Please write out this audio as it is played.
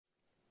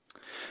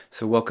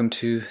So welcome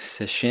to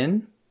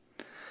Sesshin.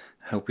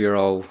 I hope you're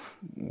all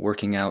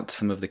working out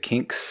some of the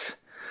kinks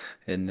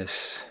in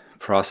this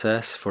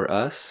process for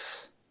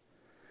us.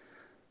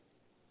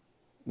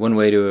 One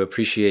way to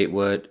appreciate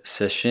what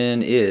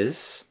Sesshin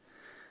is,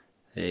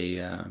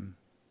 a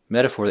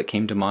metaphor that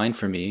came to mind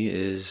for me,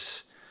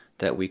 is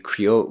that we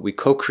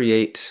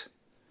co-create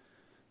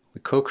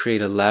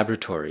a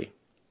laboratory.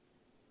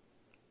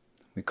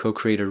 We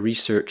co-create a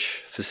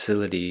research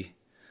facility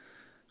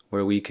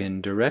where we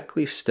can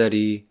directly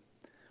study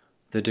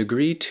the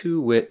degree to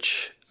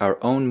which our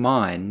own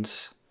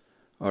minds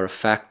are a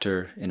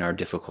factor in our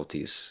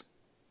difficulties.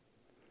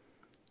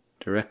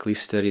 Directly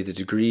study the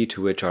degree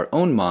to which our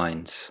own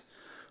minds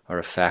are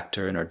a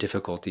factor in our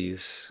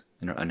difficulties,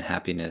 in our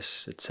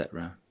unhappiness,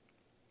 etc.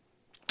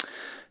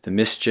 The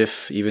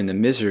mischief, even the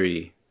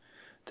misery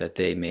that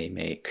they may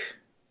make.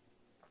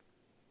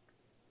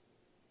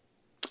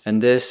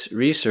 And this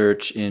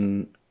research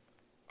in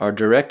our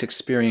direct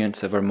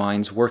experience of our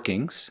mind's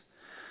workings,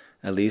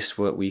 at least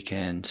what we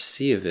can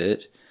see of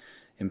it,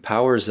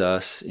 empowers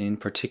us in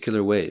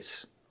particular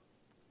ways.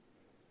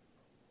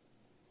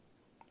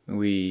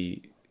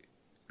 We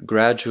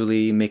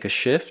gradually make a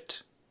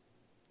shift,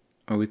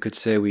 or we could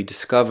say we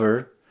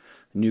discover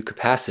new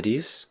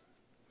capacities,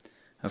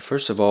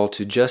 first of all,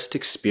 to just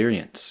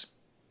experience.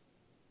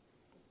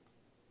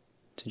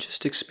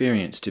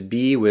 To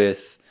be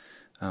with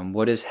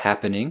what is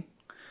happening,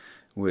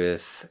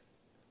 with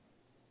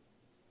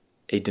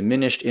a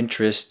diminished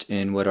interest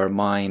in what our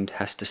mind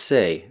has to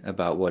say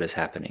about what is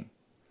happening.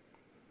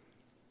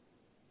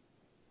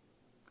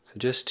 So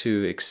just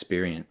to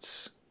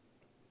experience.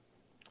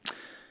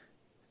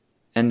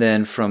 And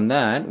then from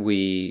that,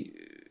 we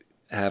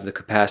have the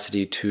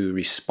capacity to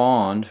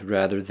respond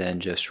rather than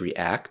just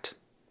react.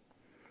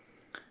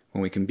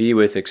 When we can be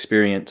with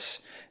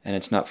experience and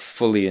it's not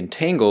fully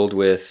entangled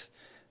with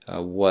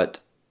what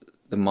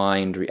the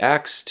mind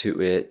reacts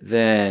to it,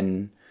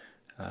 then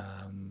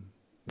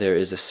there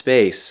is a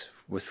space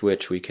with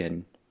which we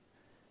can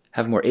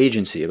have more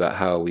agency about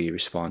how we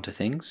respond to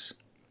things.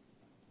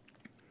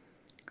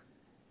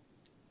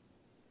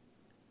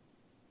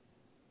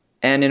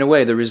 And in a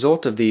way, the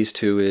result of these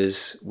two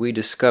is we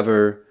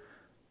discover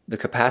the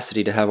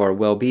capacity to have our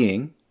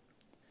well-being,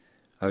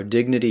 our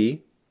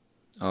dignity,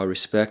 our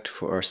respect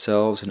for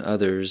ourselves and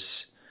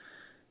others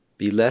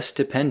be less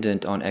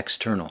dependent on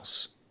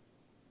externals.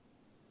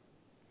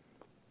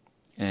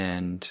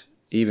 And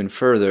even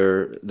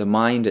further, the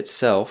mind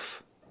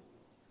itself,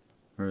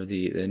 or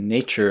the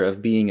nature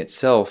of being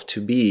itself,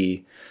 to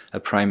be a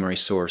primary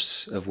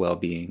source of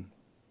well-being.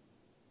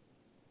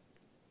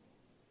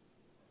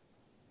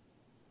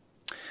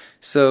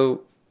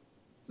 So,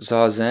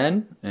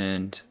 Zazen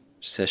and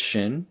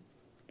Sesshin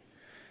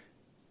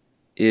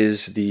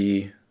is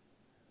the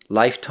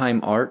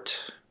lifetime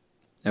art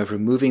of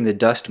removing the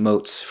dust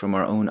motes from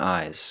our own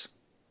eyes.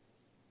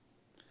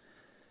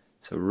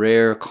 It's a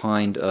rare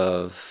kind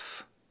of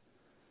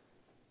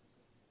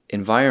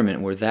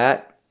environment where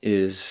that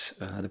is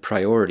the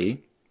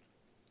priority.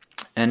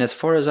 And as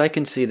far as I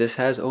can see, this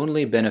has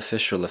only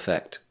beneficial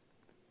effect.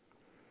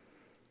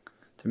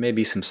 There may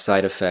be some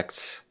side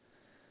effects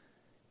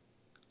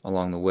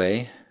along the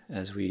way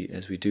as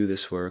we do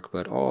this work,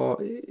 but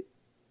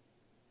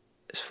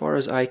as far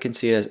as I can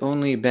see, it has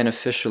only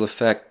beneficial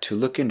effect to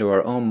look into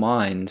our own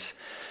minds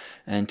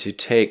and to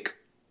take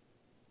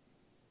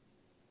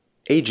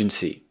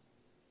agency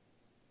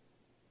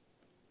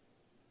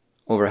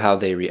over how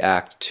they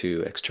react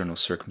to external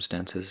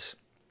circumstances.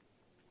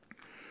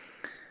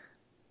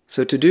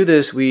 So to do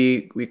this,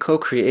 we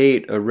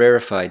co-create a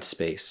rarefied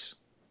space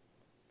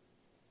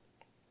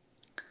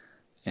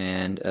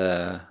and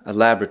a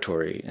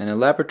laboratory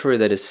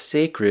that is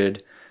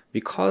sacred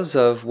because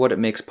of what it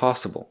makes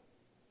possible.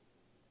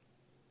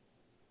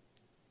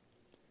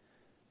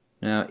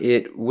 Now,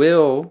 it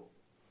will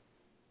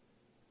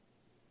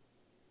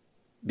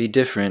be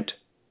different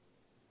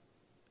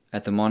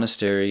at the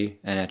monastery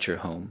and at your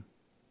home.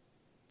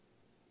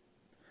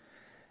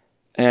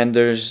 And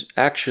there's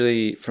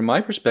actually, from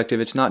my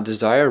perspective, it's not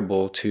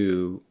desirable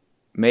to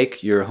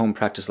make your home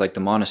practice like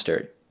the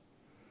monastery.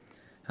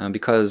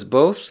 Because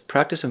both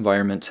practice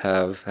environments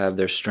have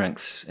their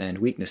strengths and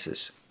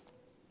weaknesses.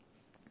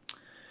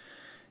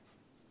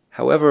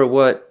 However,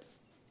 what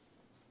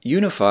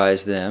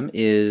unifies them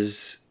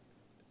is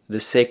the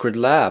sacred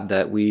lab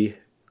that we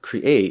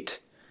create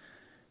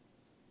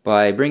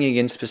by bringing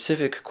in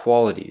specific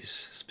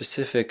qualities,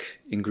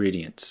 specific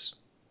ingredients,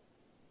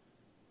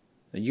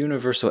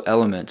 universal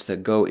elements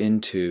that go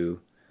into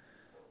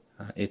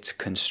its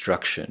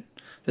construction.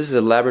 This is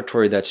a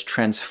laboratory that's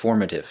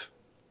transformative.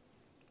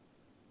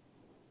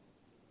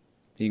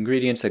 The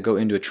ingredients that go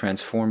into a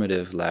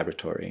transformative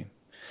laboratory.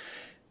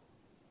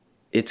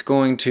 It's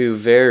going to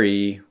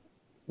vary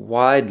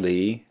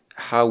widely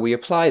how we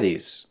apply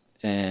these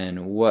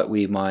and what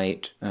we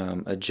might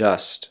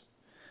adjust.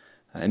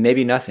 And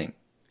maybe nothing,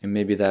 and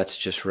maybe that's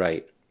just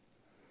right.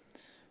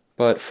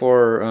 But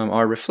for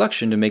our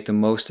reflection to make the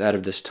most out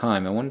of this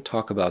time, I want to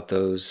talk about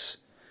those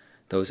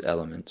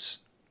elements.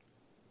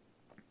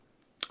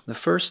 The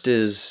first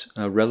is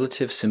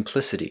relative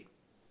simplicity.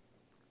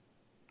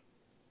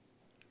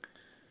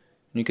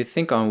 And you could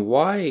think on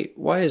why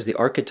is the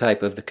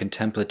archetype of the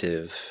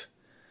contemplative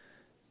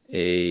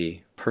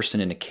a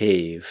person in a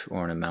cave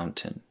or in a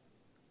mountain?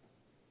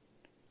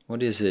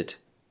 What is it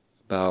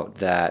about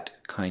that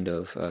kind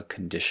of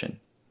condition?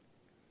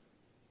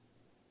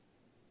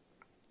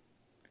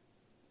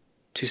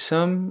 To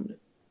some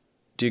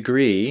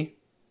degree,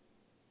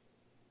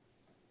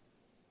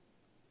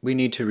 we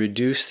need to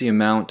reduce the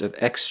amount of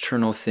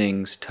external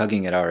things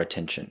tugging at our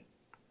attention.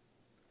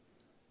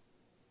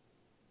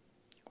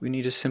 We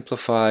need to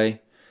simplify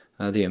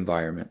the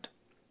environment.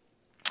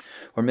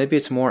 Or maybe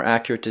it's more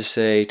accurate to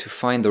say to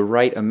find the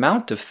right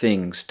amount of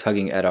things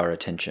tugging at our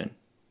attention.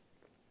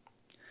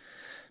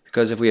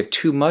 Because if we have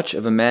too much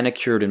of a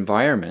manicured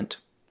environment,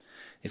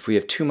 if we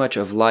have too much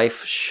of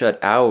life shut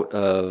out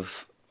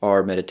of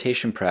our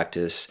meditation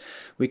practice,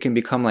 we can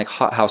become like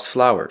hothouse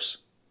flowers.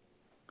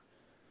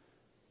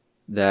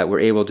 That we're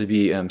able to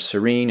be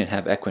serene and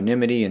have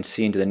equanimity and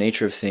see into the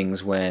nature of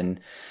things when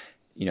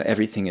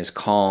everything is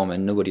calm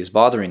and nobody is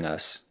bothering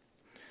us.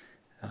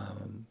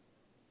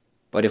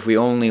 But if we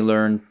only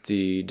learn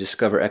to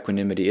discover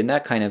equanimity in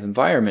that kind of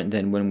environment,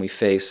 then when we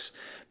face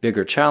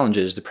bigger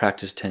challenges, the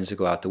practice tends to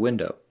go out the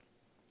window.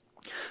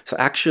 So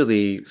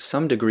actually,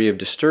 some degree of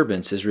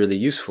disturbance is really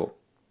useful.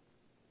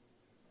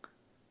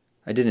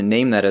 I didn't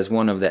name that as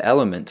one of the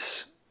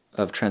elements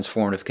of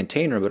transformative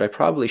container, but I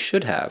probably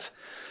should have.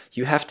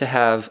 You have to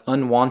have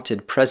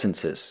unwanted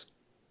presences.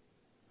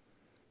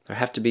 There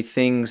have to be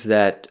things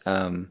that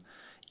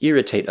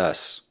irritate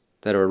us,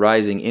 that are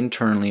arising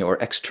internally or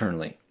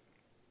externally.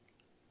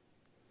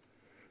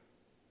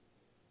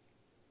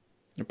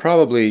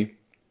 Probably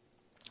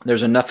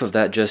there's enough of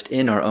that just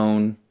in our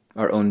own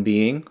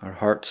being, our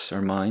hearts,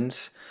 our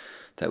minds,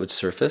 that would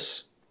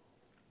surface.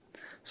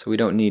 So we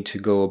don't need to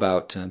go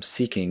about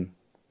seeking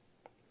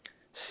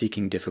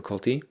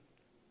difficulty.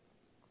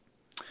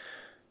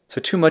 So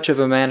too much of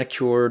a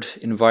manicured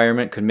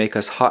environment could make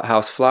us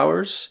hothouse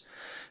flowers,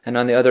 and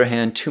on the other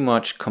hand, too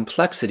much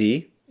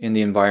complexity in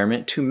the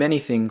environment, too many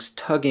things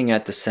tugging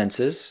at the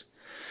senses.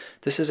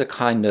 This is a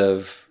kind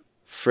of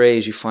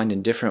phrase you find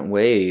in different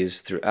ways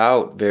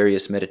throughout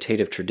various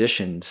meditative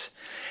traditions,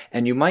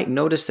 and you might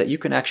notice that you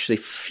can actually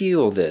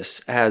feel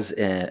this as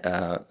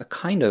a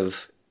kind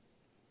of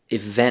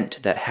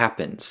event that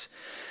happens,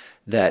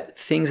 that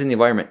things in the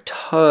environment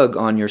tug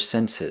on your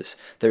senses.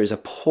 There is a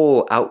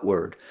pull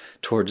outward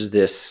towards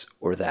this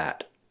or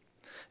that.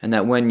 And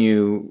that when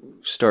you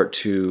start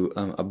to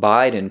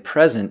abide in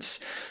presence,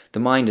 the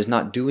mind is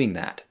not doing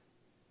that.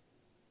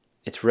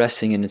 It's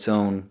resting in its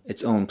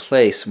own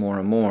place more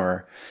and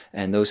more,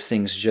 and those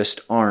things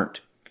just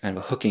aren't kind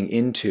of hooking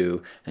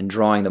into and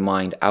drawing the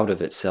mind out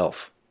of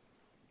itself.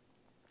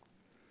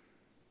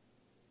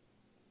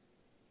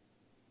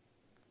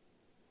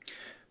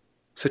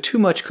 So too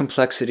much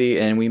complexity,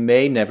 and we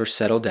may never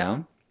settle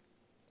down.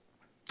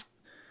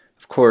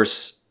 Of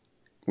course,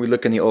 we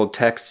look in the old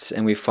texts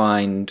and we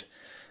find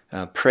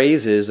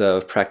praises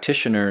of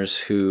practitioners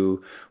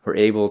who were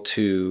able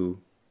to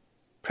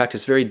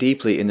practice very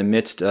deeply in the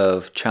midst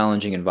of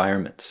challenging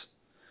environments.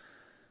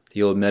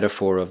 The old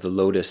metaphor of the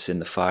lotus in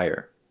the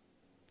fire.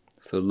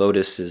 So the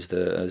lotus is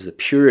the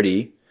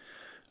purity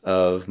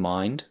of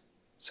mind.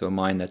 So a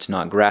mind that's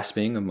not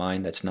grasping, a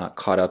mind that's not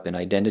caught up in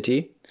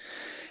identity.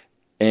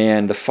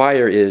 And the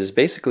fire is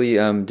basically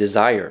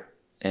desire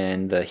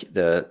and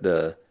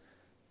the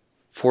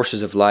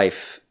forces of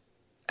life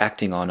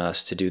acting on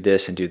us to do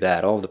this and do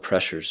that, all the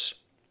pressures.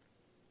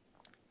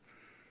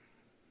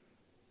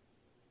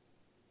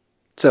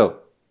 So,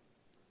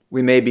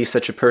 we may be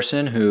such a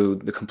person who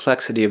the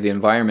complexity of the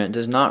environment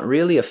does not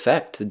really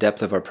affect the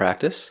depth of our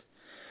practice,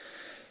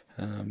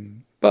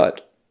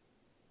 but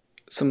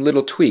some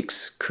little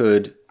tweaks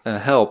could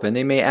help, and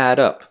they may add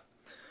up.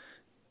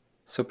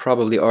 So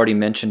probably already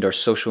mentioned our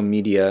social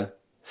media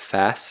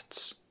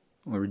fasts,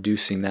 or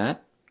reducing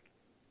that.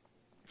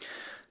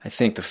 I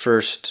think the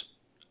first,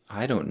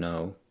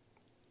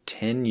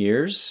 10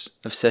 years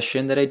of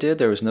session that I did,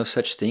 there was no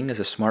such thing as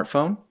a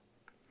smartphone.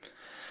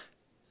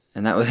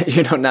 And that was,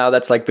 now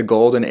that's like the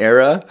golden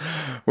era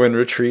when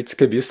retreats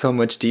could be so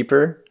much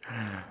deeper.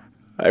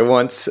 I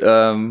once,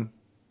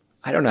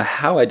 I don't know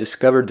how I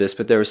discovered this,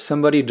 but there was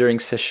somebody during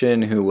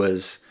session who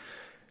was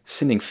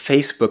sending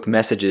Facebook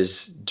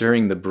messages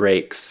during the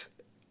breaks.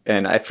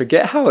 And I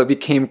forget how it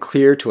became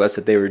clear to us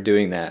that they were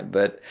doing that.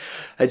 But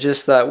I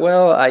just thought,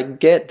 well, I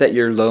get that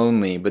you're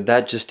lonely, but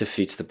that just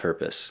defeats the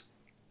purpose,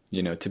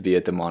 to be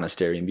at the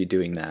monastery and be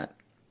doing that.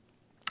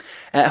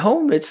 At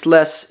home, it's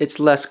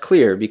less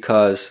clear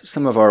because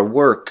some of our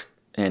work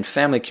and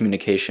family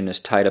communication is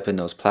tied up in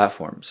those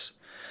platforms.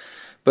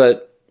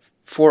 But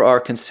for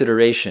our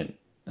consideration,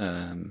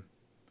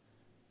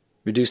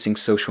 reducing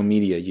social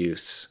media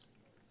use.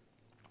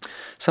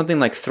 Something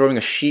like throwing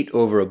a sheet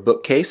over a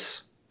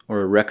bookcase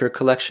or a record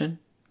collection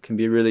can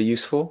be really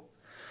useful.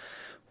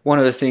 One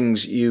of the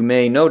things you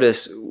may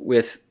notice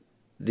with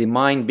the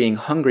mind being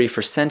hungry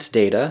for sense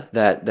data,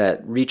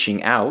 that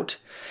reaching out,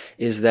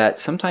 is that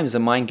sometimes the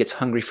mind gets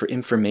hungry for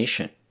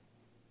information.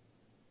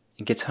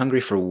 It gets hungry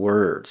for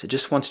words. It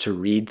just wants to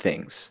read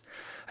things.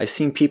 I've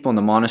seen people in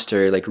the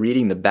monastery like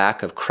reading the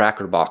back of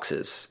cracker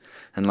boxes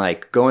and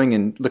like going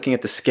and looking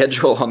at the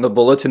schedule on the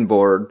bulletin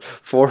board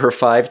 4 or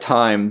 5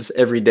 times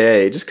every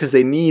day just because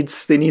they need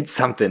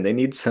something. They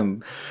need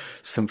some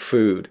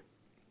food.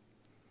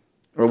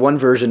 Or one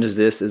version is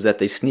that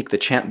they sneak the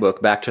chant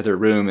book back to their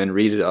room and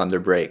read it on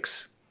their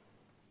breaks.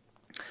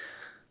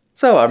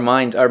 So our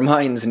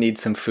minds need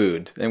some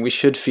food, and we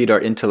should feed our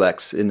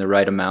intellects in the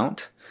right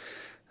amount.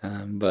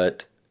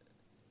 But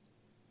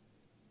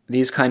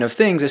these kind of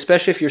things,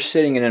 especially if you're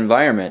sitting in an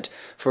environment.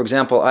 For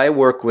example, I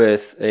work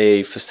with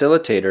a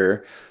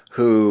facilitator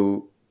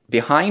who,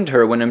 behind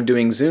her when I'm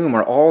doing Zoom,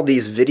 are all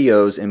these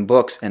videos and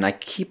books, and I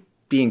keep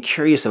being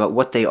curious about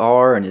what they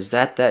are, and is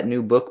that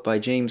new book by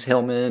James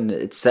Hillman,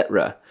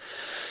 etc.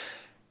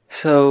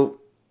 So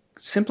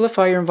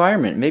simplify your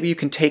environment. Maybe you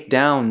can take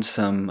down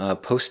some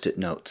post-it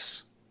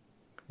notes.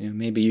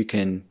 Maybe you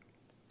can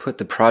put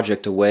the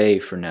project away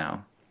for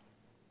now.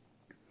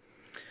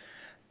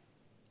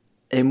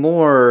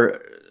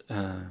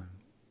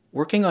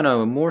 Working on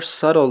a more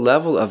subtle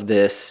level of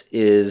this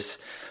is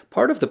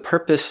part of the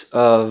purpose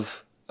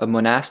of a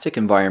monastic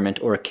environment,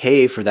 or a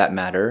cave for that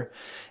matter,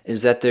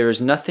 is that there is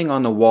nothing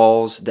on the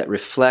walls that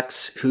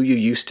reflects who you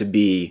used to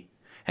be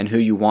and who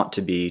you want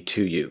to be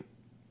to you.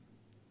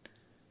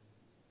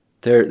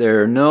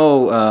 There are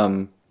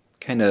no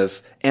kind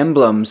of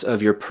emblems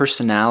of your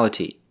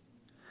personality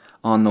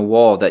on the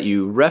wall that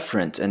you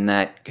reference and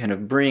that kind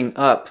of bring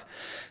up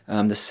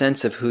the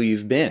sense of who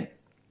you've been.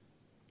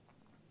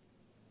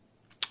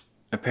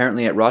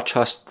 Apparently at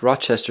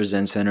Rochester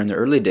Zen Center in the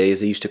early days,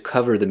 they used to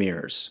cover the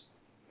mirrors.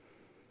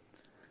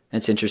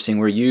 And it's interesting,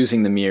 we're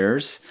using the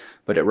mirrors,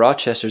 but at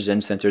Rochester Zen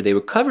Center, they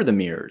would cover the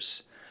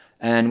mirrors.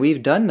 And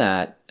we've done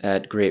that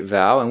at Great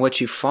Vow, and what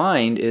you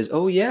find is,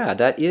 oh yeah,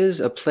 that is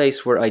a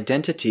place where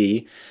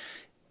identity,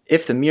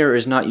 if the mirror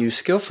is not used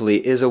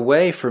skillfully, is a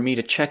way for me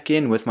to check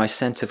in with my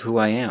sense of who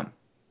I am,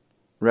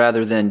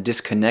 rather than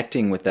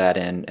disconnecting with that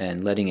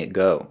and letting it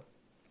go.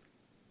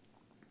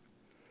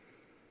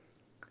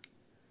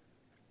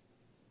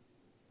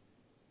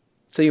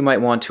 So you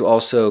might want to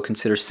also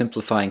consider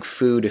simplifying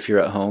food if you're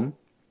at home.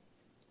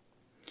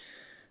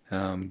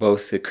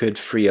 Both it could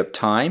free up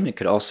time, it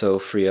could also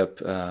free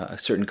up a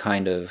certain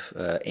kind of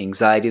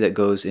anxiety that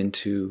goes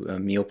into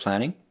meal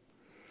planning.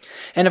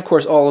 And of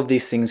course, all of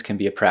these things can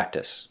be a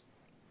practice.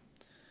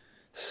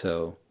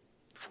 So,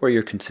 for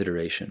your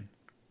consideration.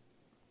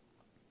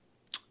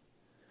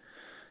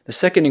 The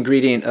second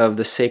ingredient of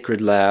the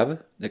sacred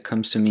lab that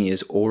comes to me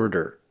is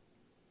order.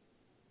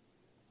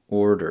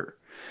 Order.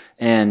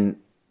 And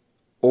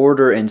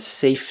order and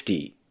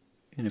safety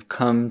kind of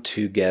come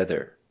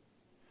together.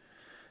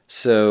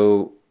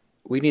 So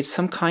we need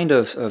some kind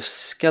of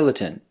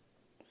skeleton,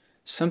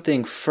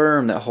 something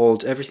firm that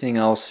holds everything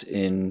else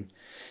in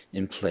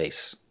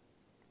place.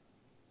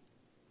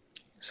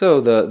 So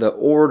the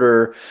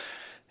order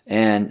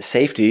and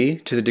safety,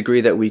 to the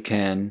degree that we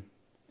can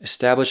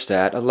establish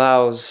that,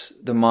 allows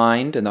the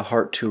mind and the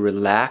heart to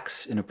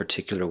relax in a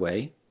particular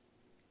way.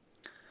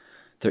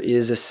 There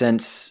is a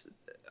sense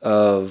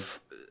of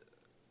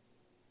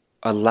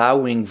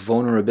allowing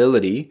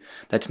vulnerability.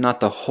 That's not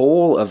the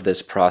whole of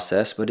this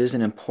process, but is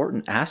an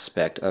important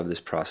aspect of this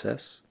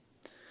process.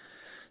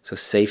 So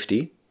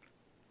safety.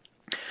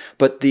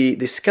 But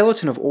the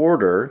skeleton of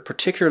order,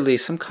 particularly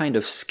some kind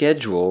of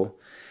schedule,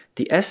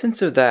 the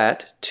essence of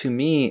that, to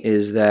me,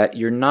 is that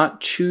you're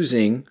not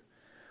choosing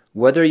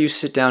whether you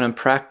sit down and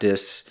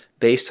practice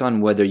based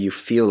on whether you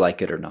feel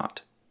like it or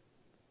not.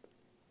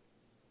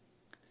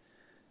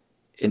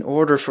 In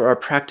order for our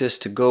practice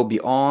to go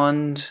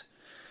beyond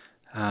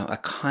a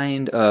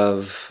kind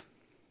of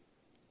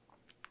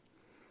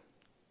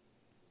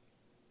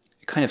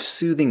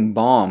soothing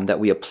balm that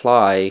we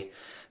apply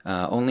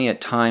only at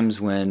times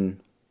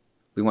when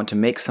we want to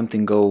make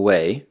something go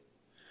away,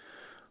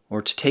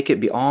 or to take it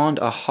beyond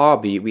a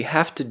hobby, we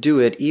have to do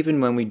it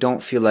even when we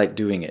don't feel like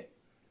doing it.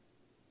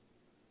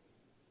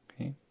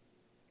 Okay?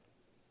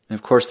 And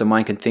of course, the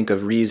mind can think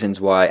of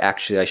reasons why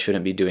actually I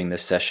shouldn't be doing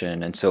this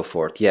session and so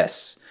forth.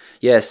 Yes,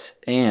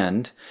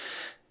 and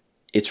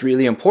it's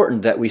really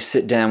important that we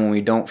sit down when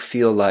we don't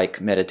feel like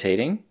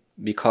meditating,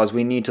 because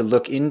we need to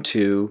look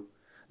into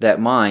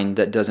that mind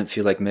that doesn't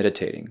feel like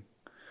meditating.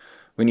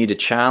 We need to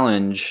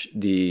challenge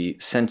the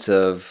sense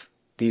of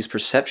these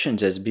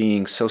perceptions as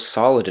being so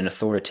solid and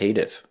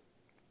authoritative.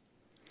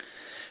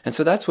 And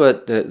so that's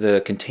what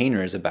the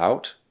container is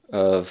about,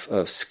 of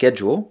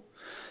schedule.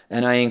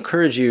 And I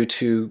encourage you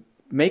to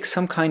make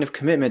some kind of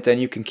commitment that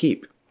you can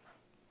keep.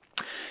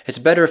 It's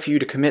better for you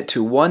to commit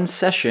to one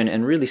session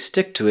and really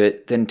stick to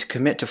it than to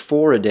commit to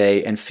 4 a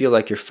day and feel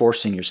like you're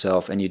forcing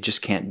yourself and you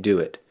just can't do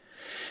it.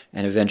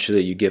 And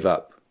eventually you give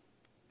up.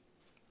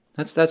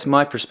 That's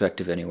my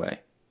perspective anyway.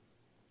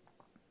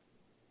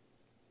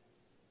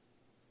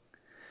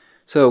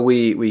 So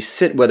we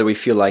sit whether we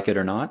feel like it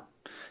or not,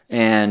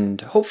 and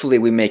hopefully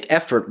we make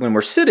effort when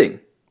we're sitting,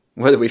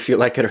 whether we feel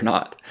like it or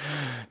not.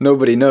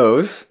 Nobody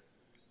knows.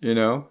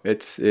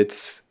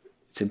 It's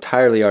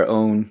entirely our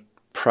own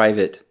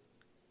private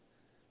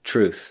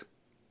truth.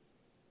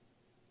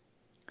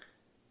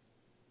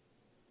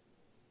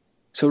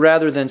 So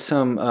rather than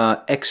some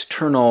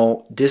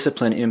external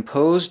discipline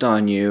imposed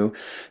on you,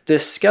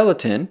 this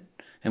skeleton,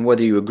 and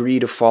whether you agree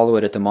to follow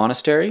it at the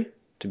monastery,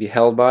 to be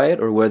held by it,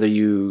 or whether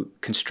you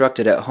construct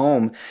it at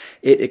home,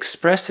 it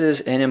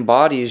expresses and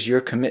embodies your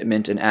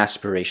commitment and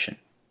aspiration.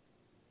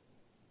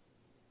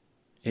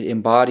 It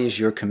embodies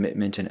your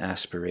commitment and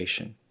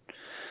aspiration.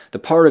 The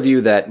part of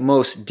you that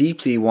most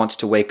deeply wants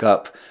to wake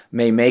up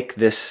may make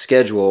this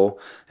schedule,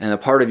 and the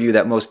part of you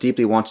that most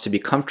deeply wants to be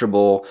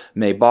comfortable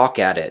may balk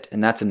at it,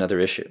 and that's another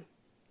issue.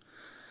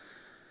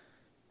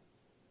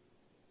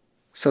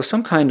 So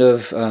some kind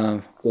of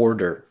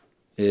order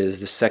is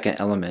the second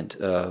element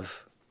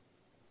of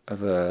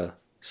a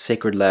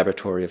sacred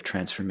laboratory of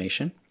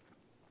transformation.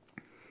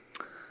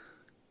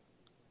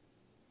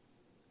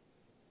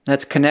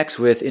 That connects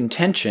with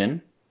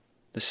intention,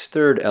 this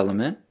third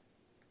element.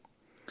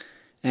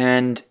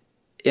 And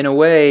in a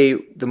way,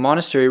 the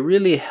monastery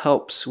really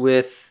helps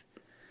with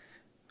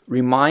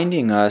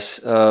reminding us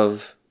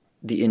of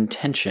the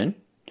intention.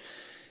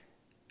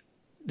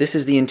 This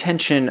is the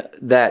intention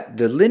that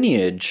the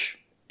lineage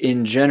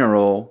in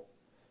general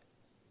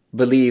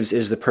believes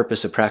is the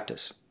purpose of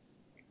practice.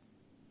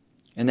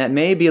 And that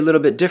may be a little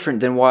bit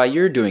different than why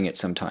you're doing it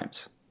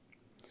sometimes.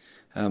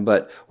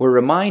 But we're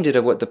reminded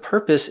of what the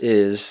purpose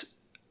is,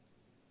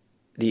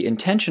 the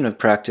intention of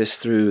practice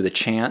through the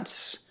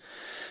chants,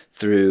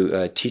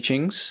 through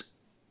teachings,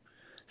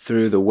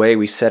 through the way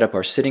we set up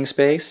our sitting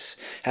space,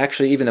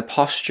 actually even the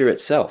posture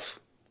itself.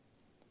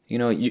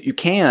 You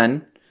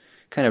can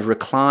kind of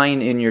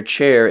recline in your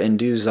chair and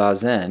do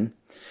zazen,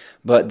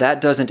 but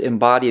that doesn't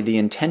embody the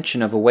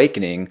intention of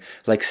awakening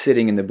like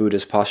sitting in the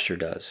Buddha's posture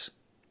does.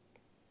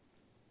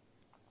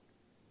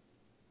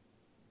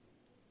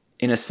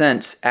 In a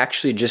sense,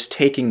 actually just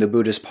taking the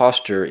Buddha's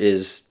posture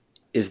is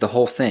the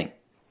whole thing.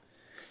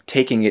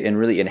 Taking it and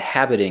really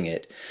inhabiting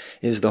it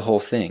is the whole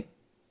thing.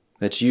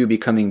 That's you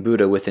becoming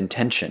Buddha with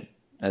intention,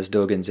 as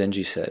Dogen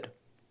Zenji said.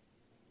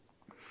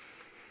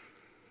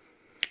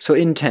 So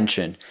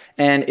intention.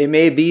 And it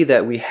may be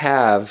that we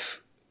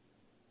have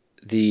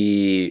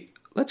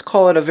let's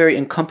call it a very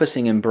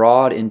encompassing and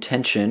broad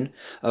intention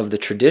of the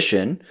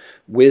tradition,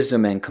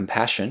 wisdom and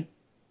compassion,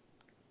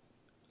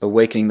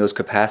 awakening those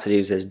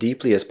capacities as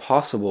deeply as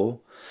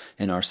possible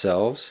in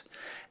ourselves.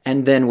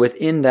 And then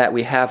within that,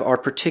 we have our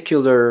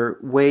particular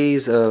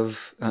ways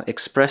of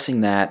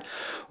expressing that,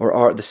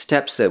 or the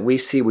steps that we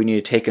see we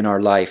need to take in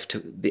our life,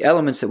 the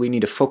elements that we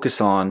need to focus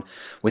on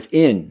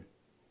within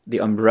the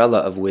umbrella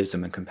of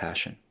wisdom and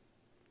compassion.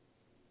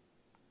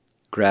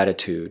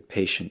 Gratitude,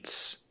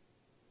 patience,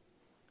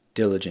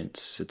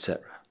 diligence,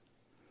 etc.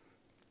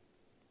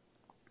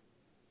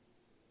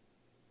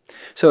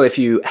 So if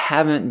you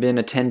haven't been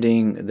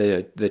attending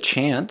the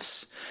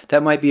chants,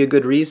 that might be a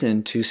good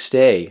reason to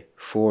stay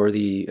for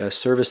the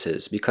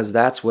services, because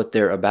that's what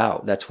they're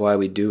about. That's why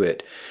we do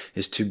it,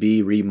 is to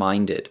be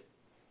reminded,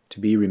 to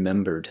be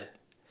remembered.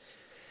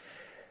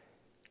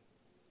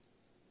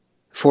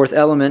 Fourth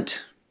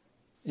element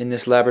in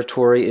this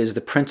laboratory is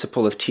the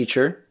principle of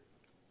teacher.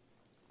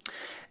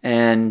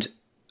 And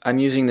I'm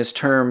using this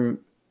term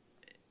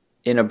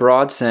in a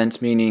broad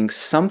sense, meaning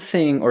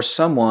something or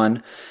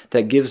someone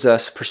that gives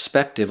us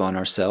perspective on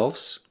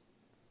ourselves.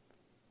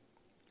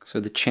 So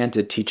the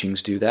chanted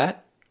teachings do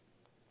that.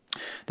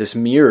 This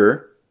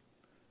mirror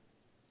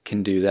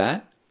can do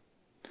that.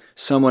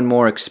 Someone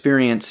more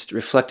experienced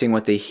reflecting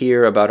what they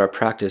hear about our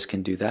practice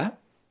can do that.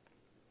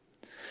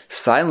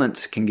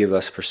 Silence can give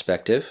us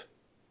perspective.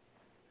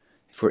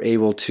 If we're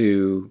able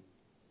to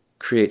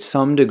create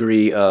some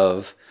degree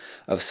of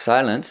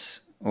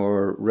silence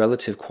or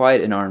relative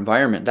quiet in our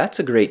environment, that's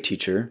a great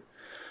teacher,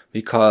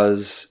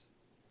 because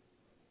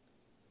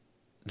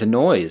the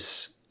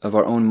noise of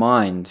our own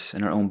minds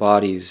and our own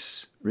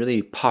bodies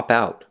really pop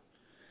out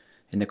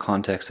in the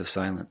context of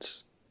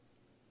silence.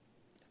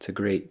 It's a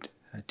great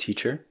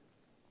teacher.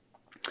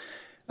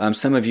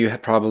 Some of you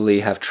probably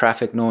have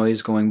traffic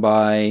noise going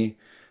by.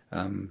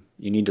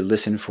 You need to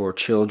listen for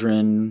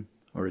children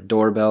or a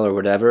doorbell or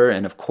whatever,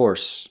 and of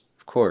course,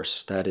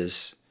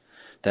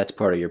 that's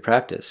part of your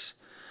practice.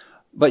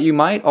 But you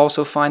might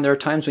also find there are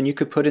times when you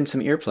could put in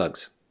some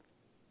earplugs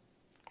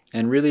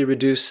and really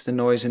reduce the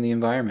noise in the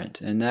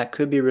environment, and that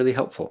could be really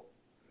helpful.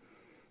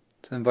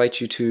 So I invite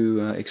you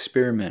to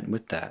experiment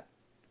with that.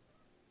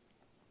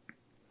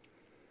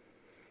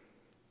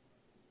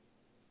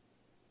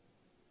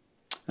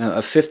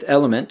 A fifth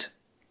element,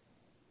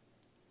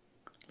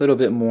 a little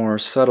bit more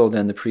subtle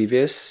than the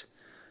previous,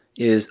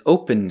 is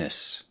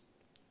openness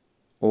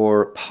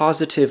or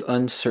positive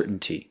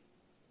uncertainty.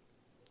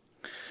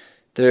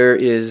 There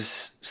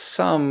is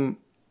some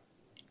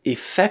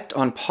effect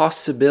on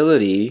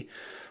possibility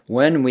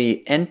when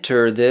we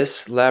enter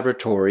this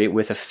laboratory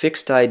with a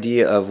fixed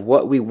idea of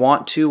what we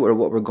want to or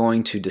what we're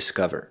going to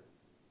discover.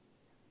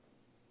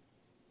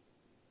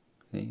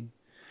 Okay.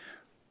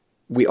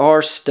 We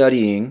are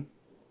studying,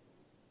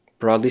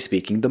 broadly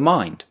speaking, the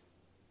mind.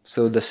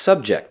 So the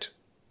subject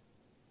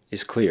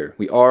is clear.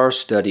 We are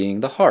studying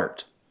the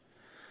heart.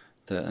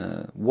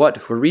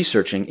 What we're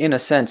researching, in a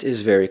sense,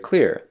 is very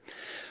clear.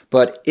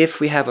 But if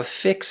we have a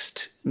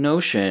fixed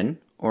notion,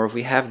 or if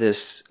we have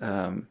this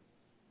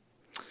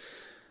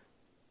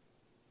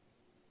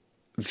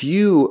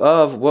view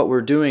of what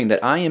we're doing,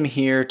 that I am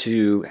here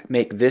to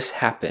make this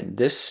happen,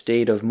 this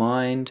state of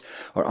mind,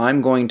 or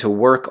I'm going to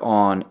work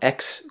on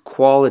X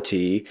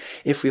quality,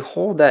 if we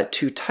hold that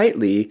too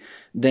tightly,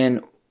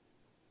 then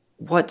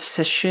what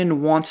Sesshin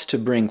wants to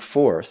bring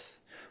forth,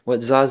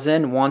 what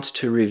Zazen wants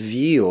to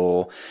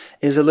reveal,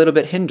 is a little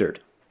bit hindered.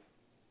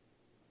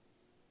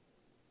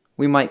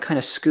 We might kind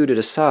of scoot it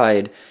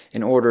aside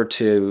in order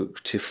to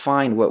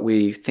find what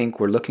we think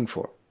we're looking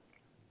for.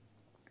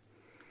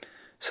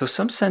 So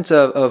some sense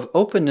of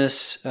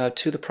openness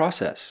to the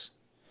process.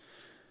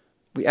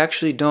 We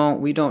actually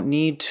don't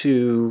need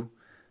to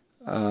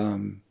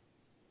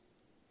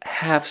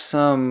have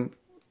some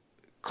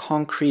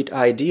concrete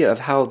idea of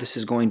how this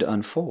is going to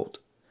unfold.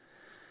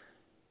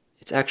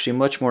 It's actually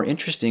much more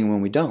interesting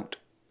when we don't,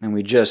 and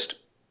we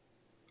just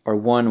are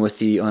one with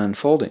the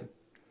unfolding.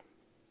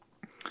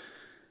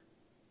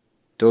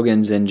 Dogen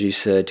Zenji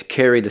said, to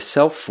carry the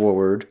self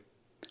forward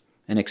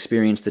and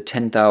experience the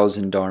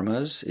 10,000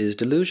 dharmas is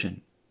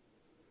delusion.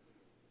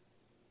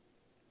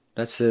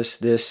 That's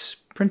this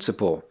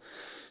principle,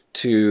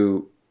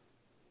 to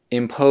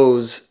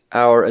impose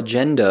our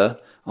agenda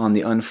on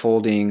the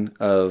unfolding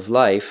of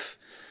life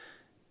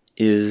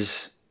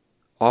is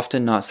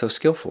often not so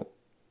skillful.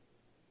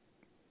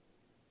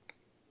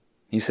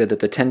 He said that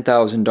the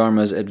 10,000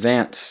 dharmas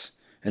advance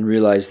and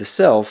realize the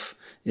self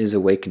is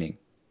awakening.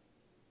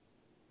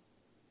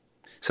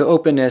 So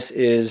openness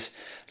is,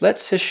 let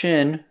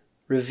Sesshin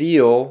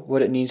reveal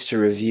what it needs to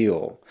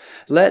reveal.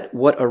 Let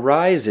what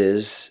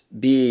arises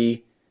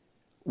be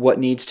what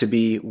needs to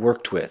be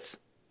worked with.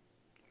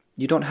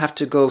 You don't have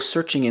to go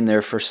searching in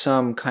there for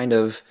some kind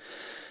of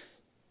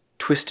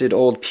twisted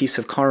old piece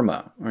of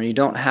karma, or you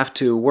don't have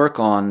to work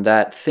on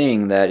that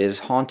thing that is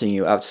haunting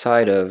you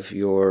outside of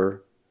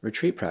your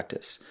retreat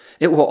practice.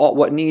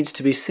 What needs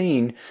to be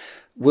seen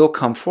will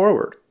come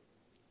forward.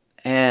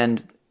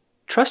 And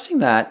trusting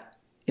that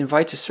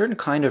invites a certain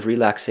kind of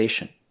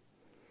relaxation,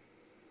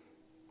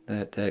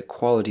 that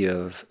quality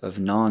of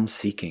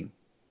non-seeking.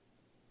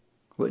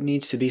 What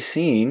needs to be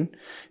seen,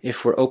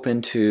 if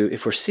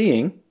we're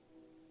seeing,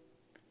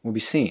 will be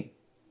seen.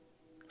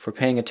 If we're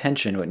paying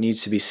attention, what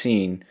needs to be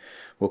seen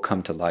will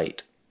come to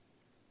light.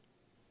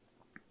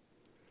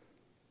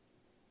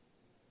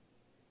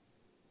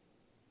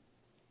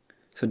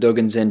 So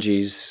Dogen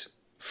Zenji's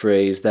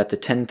phrase that the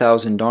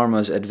 10,000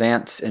 dharmas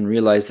advance and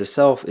realize the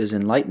self is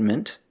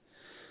enlightenment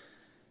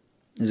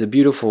is a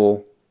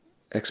beautiful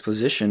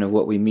exposition of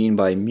what we mean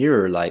by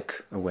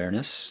mirror-like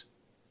awareness.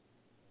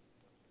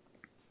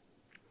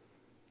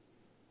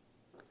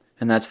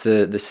 And that's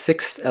the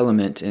sixth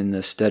element in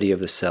the study of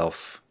the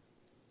self.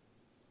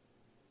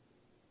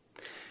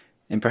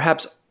 And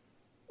perhaps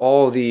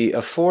all the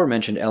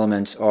aforementioned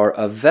elements are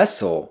a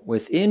vessel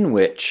within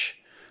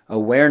which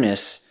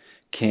awareness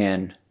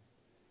can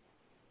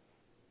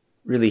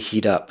really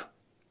heat up.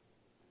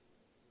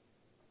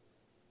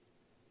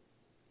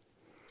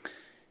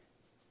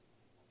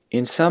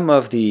 In some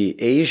of the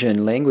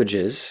Asian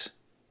languages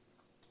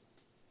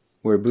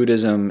where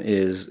Buddhism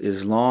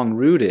is long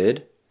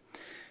rooted,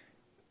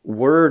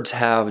 words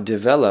have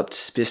developed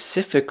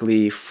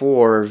specifically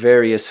for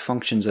various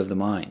functions of the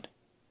mind.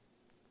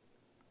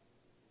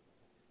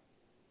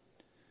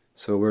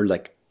 So a word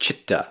like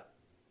chitta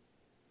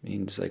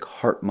means like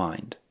heart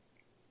mind.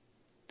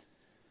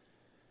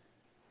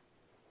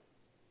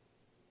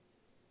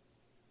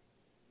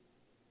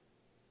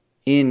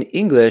 In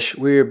English,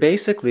 we're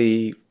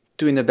basically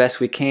doing the best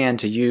we can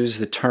to use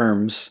the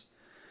terms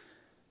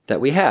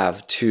that we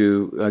have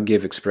to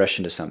give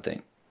expression to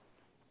something.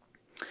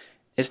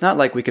 It's not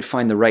like we could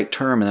find the right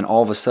term and then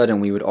all of a sudden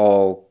we would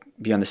all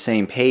be on the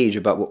same page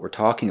about what we're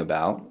talking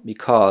about,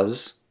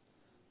 because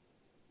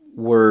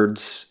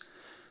words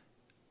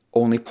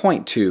only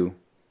point to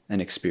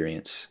an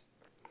experience.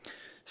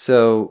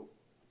 So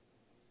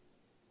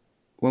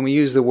when we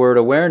use the word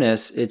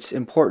awareness, it's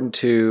important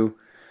to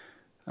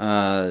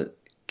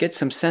get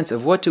some sense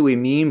of what do we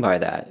mean by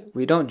that.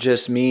 We don't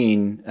just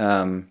mean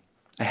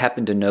I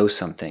happen to know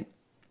something.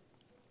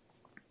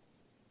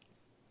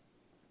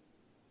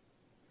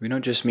 We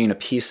don't just mean a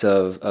piece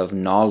of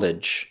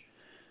knowledge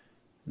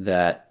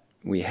that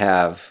we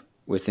have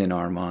within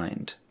our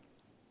mind.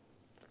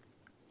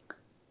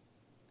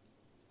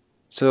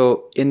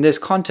 So in this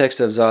context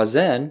of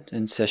Zazen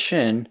and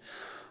Sesshin,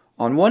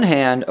 on one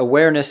hand,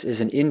 awareness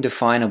is an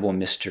indefinable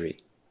mystery.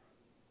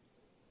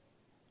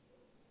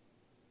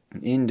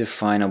 An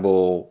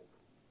indefinable,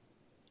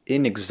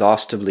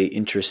 inexhaustibly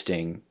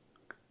interesting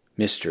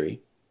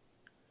mystery.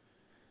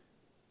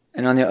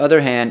 And on the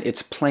other hand,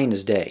 it's plain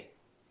as day.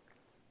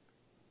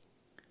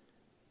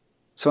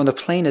 So on the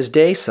plain as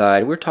day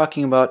side, we're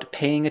talking about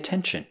paying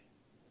attention.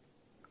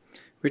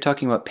 We're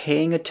talking about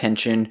paying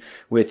attention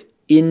with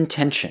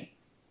intention.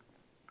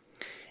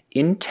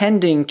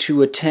 intending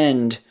to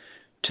attend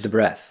to the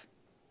breath,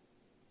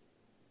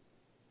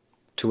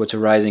 to what's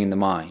arising in the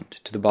mind,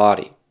 to the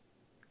body,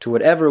 to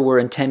whatever we're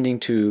intending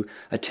to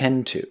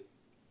attend to.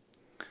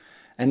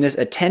 And this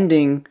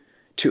attending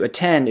to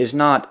attend is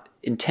not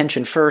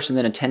intention first and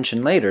then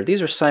attention later.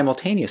 These are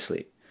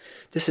simultaneously.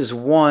 This is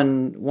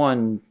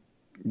one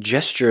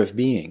gesture of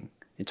being.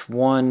 It's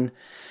one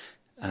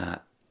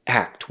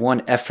act,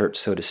 one effort,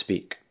 so to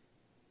speak.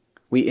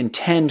 We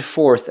intend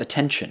forth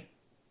attention.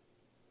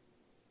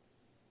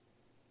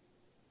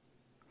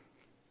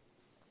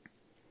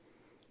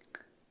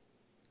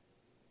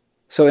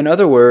 So in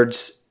other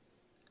words,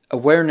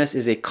 awareness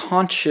is a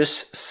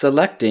conscious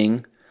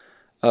selecting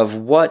of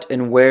what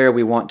and where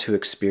we want to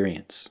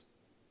experience.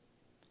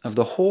 Of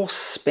the whole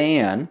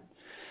span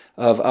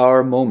of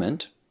our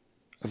moment,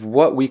 of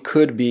what we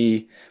could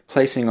be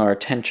placing our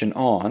attention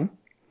on,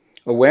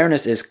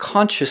 awareness is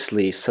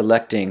consciously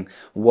selecting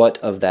what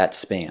of that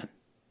span.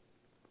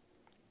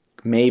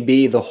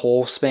 Maybe the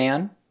whole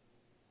span,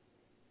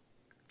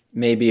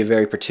 maybe a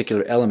very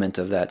particular element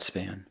of that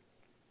span.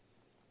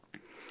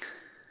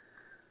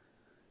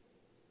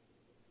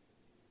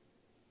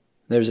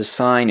 There's a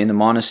sign in the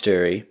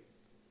monastery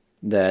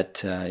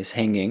that is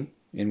hanging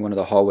in one of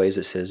the hallways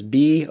that says,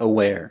 "Be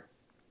aware."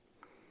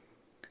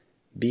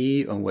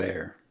 Be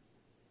aware.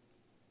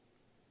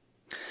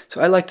 So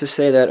I like to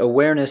say that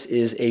awareness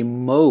is a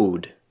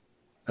mode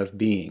of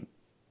being.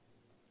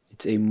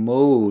 It's a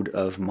mode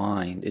of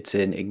mind. It's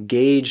an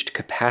engaged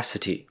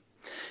capacity.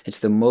 It's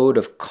the mode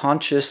of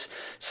conscious,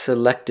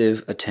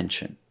 selective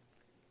attention.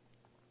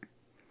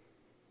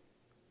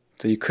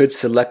 So you could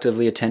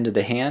selectively attend to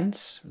the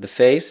hands, the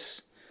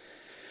face.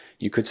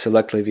 You could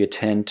selectively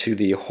attend to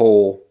the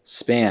whole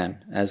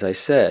span, as I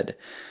said.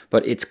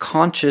 But it's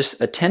conscious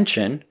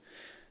attention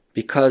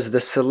because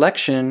the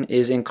selection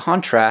is in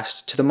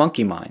contrast to the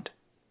monkey mind.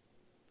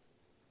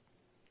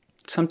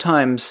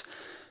 Sometimes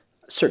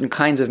certain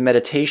kinds of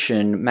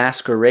meditation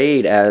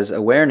masquerade as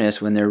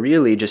awareness when they're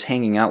really just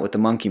hanging out with the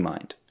monkey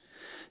mind.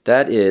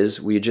 That is,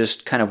 we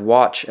just kind of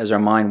watch as our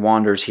mind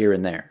wanders here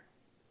and there.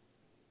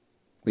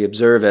 We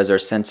observe as our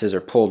senses are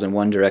pulled in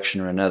one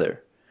direction or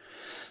another.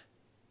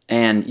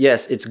 And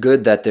yes, it's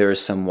good that there is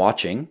some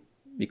watching,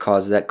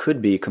 because that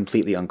could be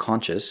completely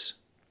unconscious.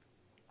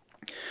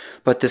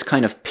 But this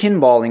kind of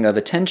pinballing of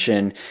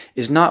attention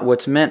is not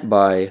what's meant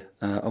by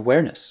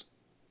awareness.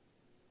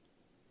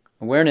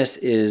 Awareness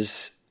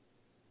is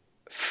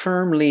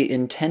firmly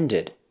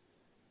intended,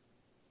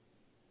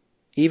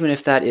 even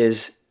if that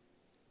is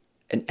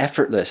an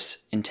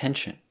effortless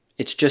intention.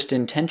 It's just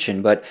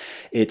intention, but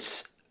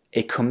it's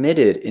a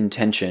committed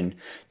intention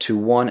to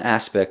one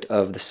aspect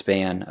of the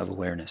span of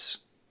awareness.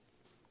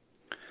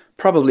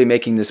 Probably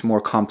making this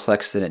more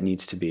complex than it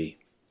needs to be.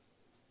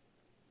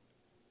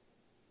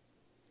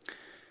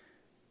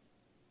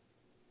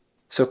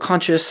 So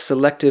conscious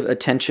selective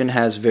attention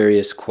has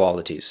various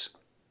qualities.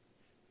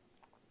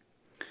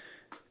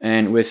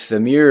 And with the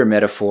mirror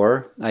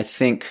metaphor, I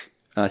think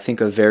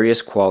of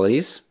various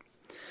qualities.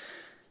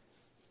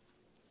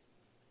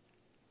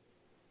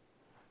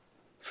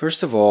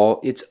 First of all,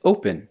 it's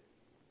open.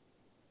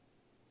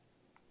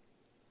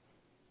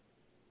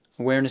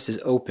 Awareness is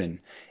open.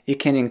 It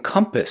can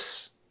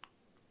encompass.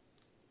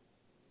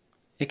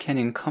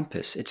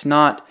 It's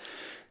not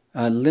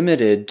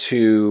limited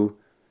to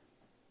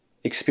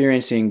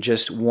experiencing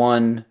just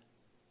one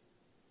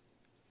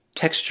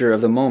texture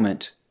of the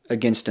moment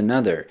against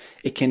another.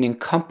 It can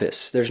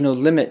encompass. There's no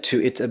limit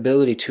to its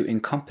ability to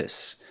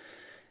encompass.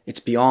 It's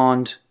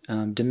beyond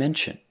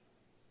dimension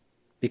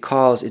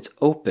because it's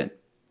open.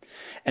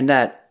 And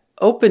that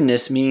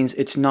openness means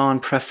it's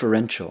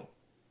non-preferential.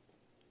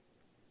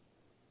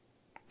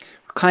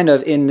 Kind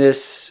of in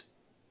this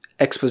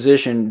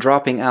exposition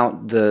dropping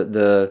out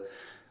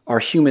our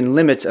human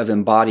limits of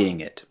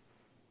embodying it.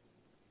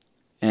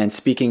 And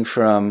speaking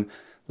from,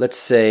 let's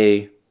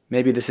say,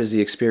 maybe this is the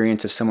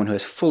experience of someone who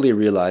has fully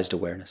realized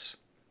awareness.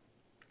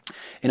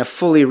 In a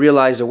fully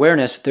realized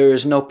awareness, there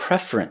is no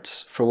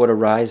preference for what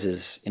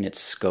arises in its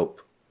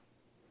scope.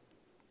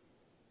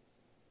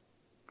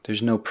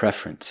 There's no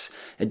preference.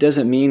 It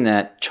doesn't mean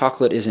that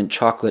chocolate isn't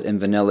chocolate and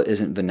vanilla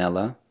isn't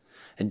vanilla.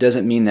 It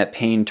doesn't mean that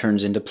pain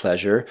turns into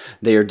pleasure.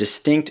 They are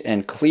distinct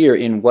and clear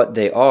in what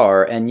they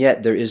are, and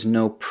yet there is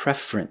no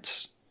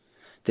preference.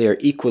 They are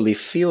equally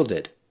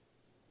fielded.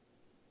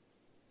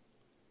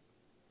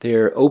 They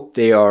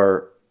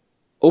are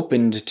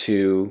opened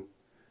to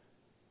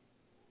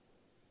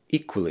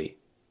equally.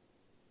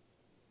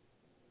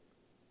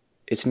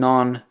 It's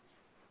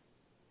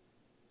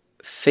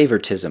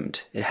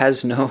non-favoritismed.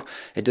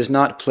 It does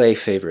not play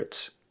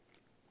favorites.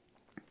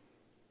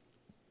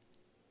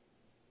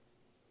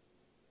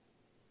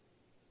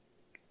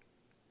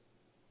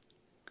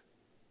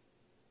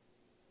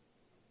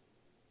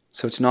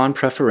 So it's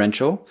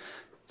non-preferential.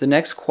 The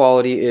next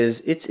quality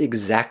is it's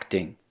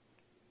exacting.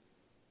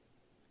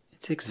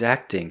 It's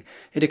exacting.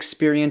 It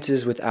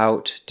experiences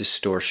without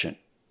distortion.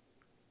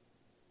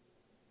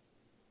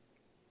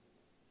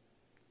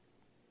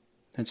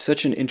 It's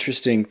such an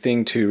interesting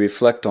thing to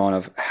reflect on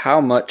of how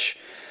much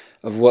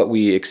of what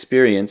we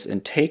experience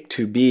and take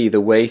to be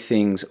the way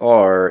things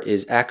are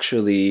is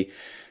actually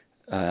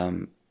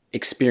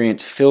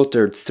experience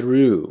filtered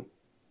through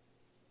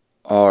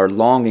our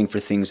longing for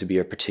things to be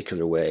a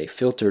particular way,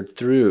 filtered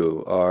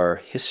through our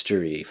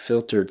history,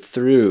 filtered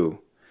through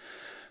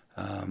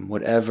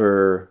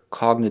whatever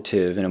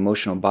cognitive and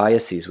emotional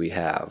biases we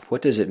have.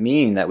 What does it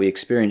mean that we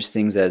experience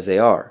things as they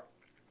are?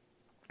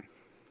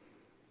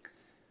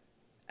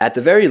 At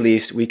the very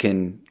least, we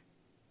can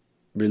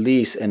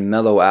release and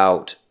mellow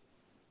out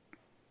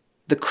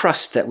the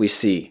crust that we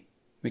see.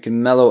 We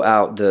can mellow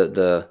out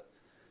the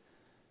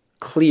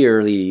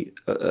clearly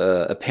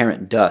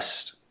apparent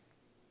dust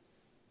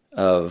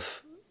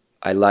of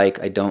I like,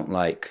 I don't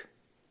like,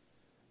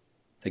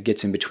 that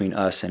gets in between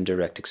us and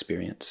direct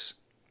experience.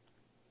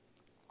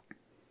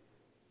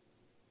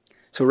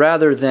 So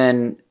rather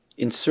than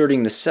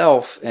inserting the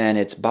self and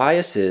its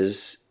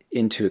biases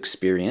into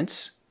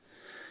experience,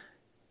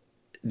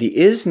 the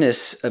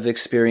isness of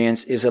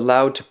experience is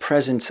allowed to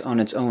presence on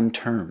its own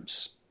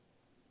terms.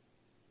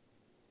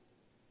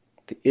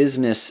 The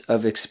isness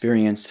of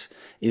experience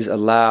is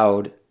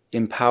allowed,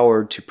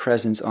 empowered to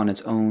presence on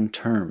its own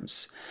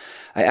terms.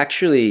 I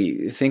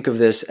actually think of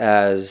this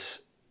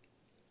as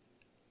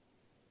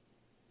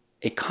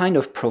a kind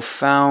of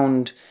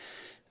profound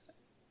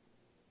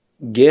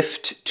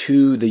gift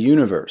to the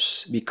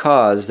universe,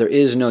 because there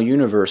is no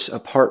universe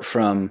apart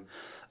from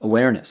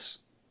awareness.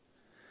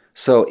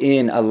 So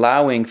in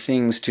allowing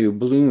things to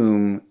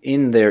bloom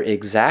in their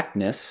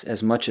exactness,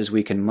 as much as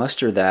we can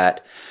muster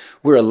that,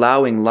 we're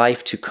allowing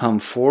life to come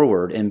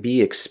forward and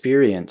be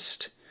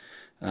experienced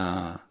in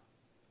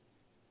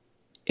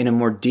a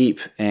more deep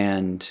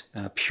and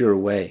pure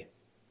way.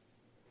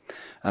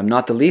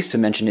 Not the least to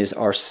mention is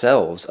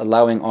ourselves,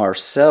 allowing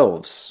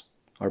ourselves,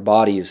 our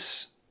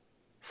bodies,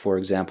 for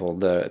example,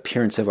 the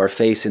appearance of our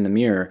face in the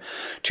mirror,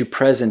 to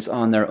presence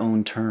on their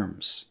own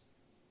terms.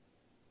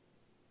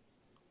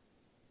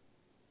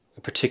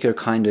 A particular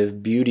kind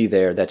of beauty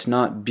there that's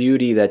not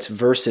beauty that's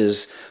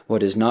versus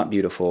what is not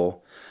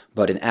beautiful,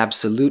 but an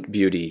absolute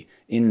beauty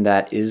in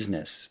that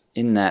isness,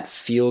 in that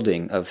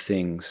fielding of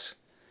things.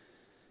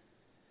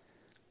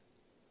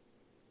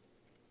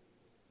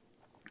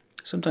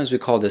 Sometimes we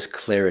call this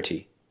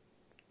clarity.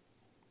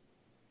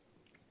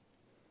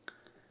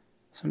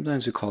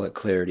 Sometimes we call it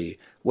clarity.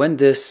 When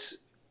this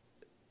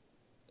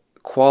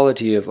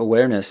quality of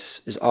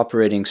awareness is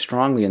operating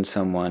strongly in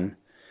someone,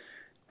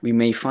 we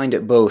may find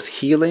it both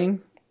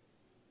healing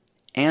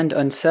and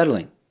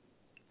unsettling.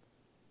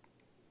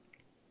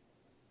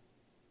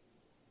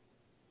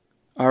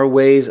 Our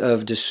ways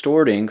of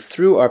distorting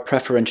through our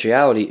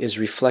preferentiality is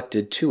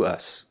reflected to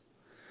us.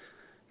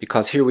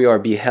 Because here we are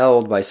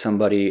beheld by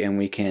somebody and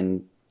we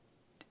can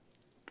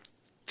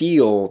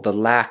feel the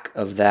lack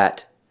of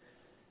that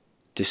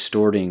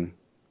distorting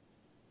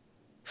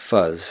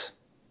fuzz.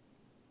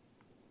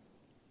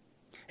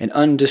 An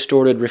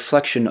undistorted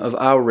reflection of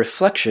our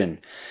reflection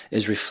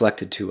is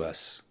reflected to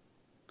us.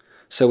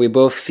 So we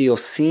both feel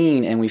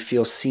seen and we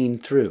feel seen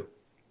through.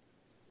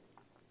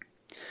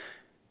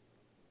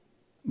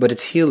 But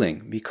it's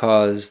healing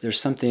because there's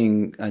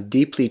something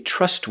deeply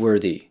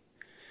trustworthy.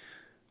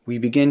 We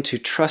begin to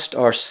trust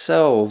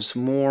ourselves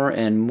more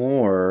and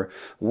more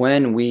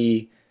when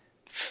we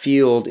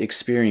field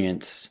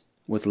experience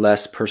with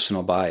less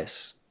personal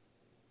bias.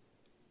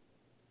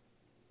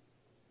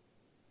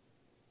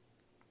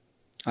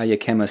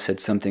 Ayakema said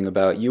something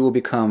about you will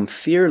become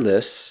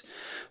fearless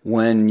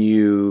when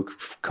you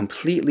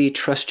completely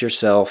trust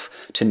yourself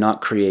to not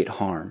create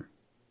harm.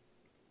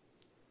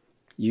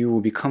 You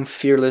will become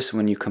fearless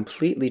when you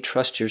completely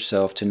trust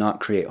yourself to not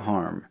create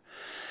harm.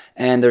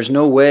 And there's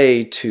no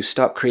way to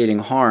stop creating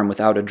harm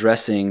without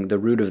addressing the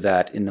root of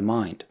that in the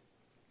mind.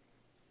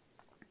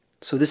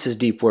 So this is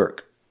deep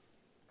work.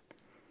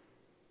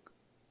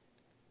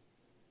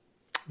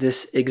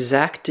 This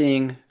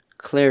exacting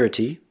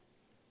clarity,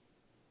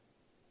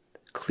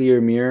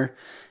 clear mirror,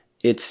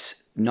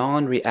 it's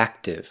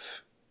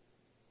non-reactive.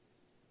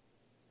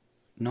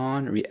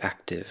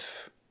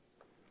 Non-reactive.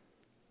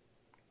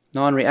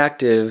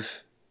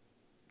 Non-reactive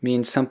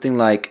means something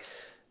like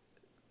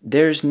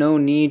there's no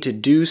need to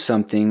do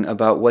something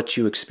about what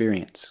you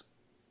experience.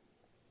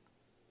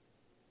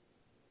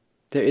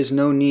 There is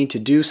no need to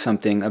do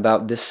something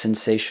about this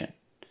sensation.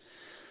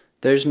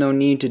 There's no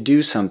need to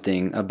do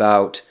something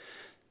about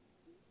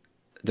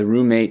the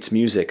roommate's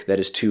music that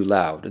is too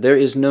loud. There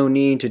is no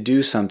need to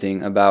do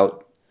something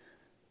about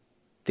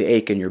the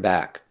ache in your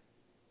back.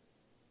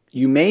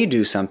 You may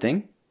do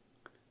something,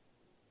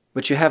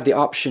 but you have the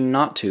option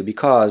not to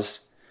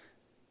because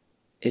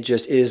it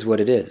just is what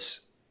it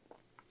is.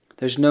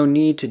 There's no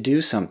need to do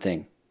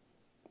something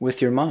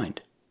with your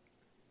mind.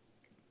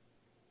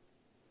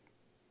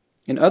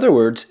 In other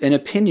words, an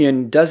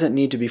opinion doesn't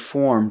need to be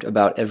formed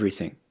about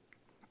everything.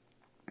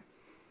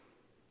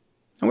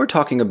 And we're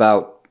talking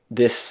about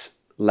this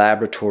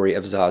laboratory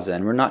of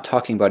Zazen. We're not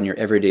talking about in your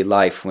everyday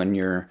life when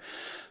your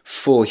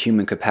full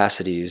human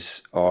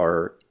capacities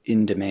are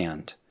in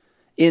demand.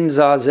 In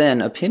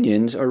Zazen,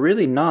 opinions are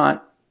really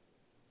not,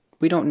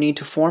 we don't need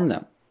to form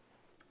them.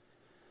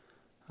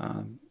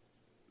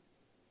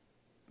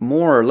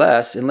 more or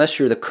less, unless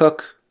you're the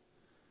cook,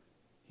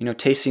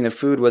 tasting the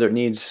food, whether it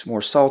needs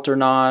more salt or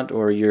not,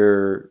 or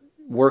your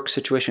work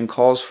situation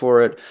calls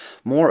for it,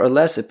 more or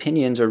less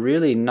opinions are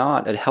really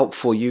not a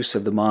helpful use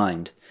of the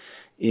mind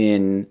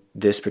in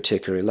this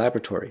particular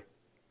laboratory.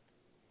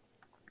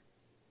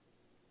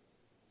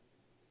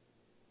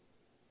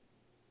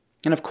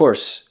 And of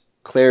course,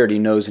 clarity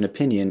knows an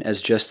opinion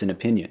as just an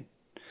opinion.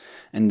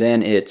 And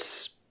then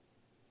its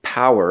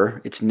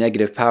power, its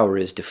negative power,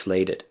 is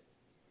deflated.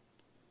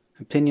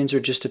 Opinions are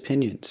just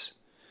opinions.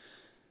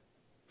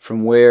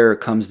 From where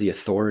comes the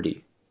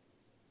authority?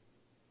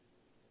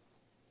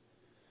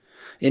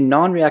 In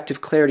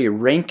non-reactive clarity,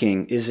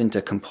 ranking isn't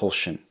a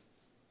compulsion.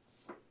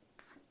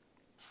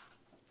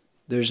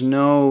 There's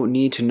no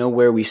need to know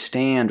where we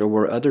stand or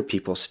where other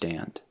people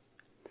stand,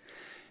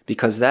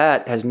 because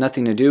that has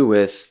nothing to do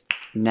with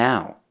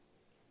now.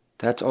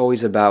 That's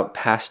always about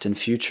past and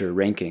future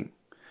ranking.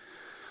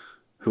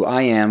 Who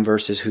I am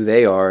versus who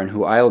they are, and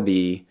who I'll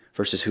be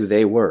versus who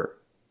they were.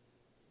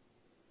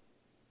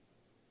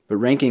 But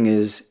ranking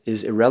is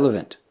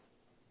irrelevant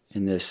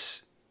in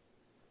this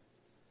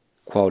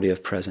quality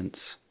of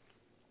presence.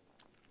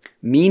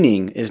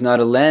 Meaning is not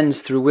a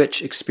lens through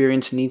which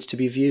experience needs to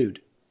be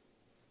viewed.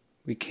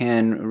 We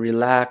can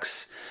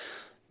relax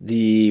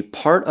the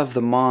part of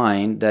the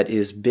mind that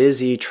is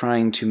busy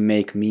trying to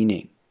make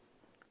meaning.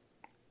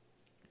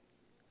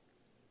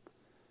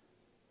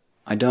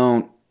 I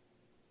don't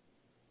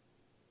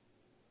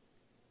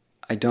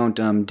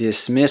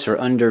dismiss or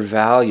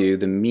undervalue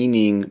the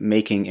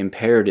meaning-making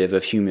imperative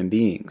of human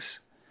beings.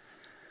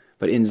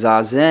 But in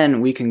Zazen,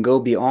 we can go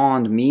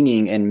beyond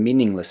meaning and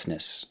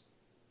meaninglessness.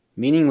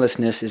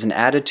 Meaninglessness is an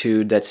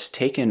attitude that's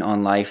taken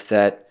on life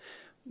that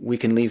we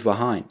can leave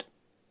behind.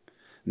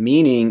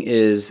 Meaning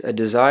is a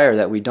desire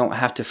that we don't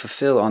have to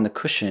fulfill on the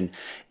cushion.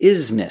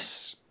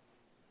 Isness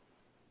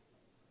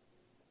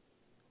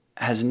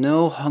has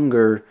no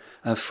hunger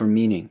for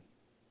meaning.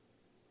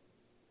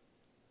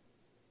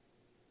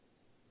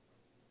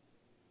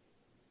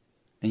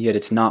 And yet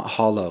it's not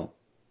hollow.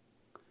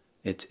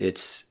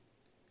 It's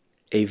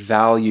a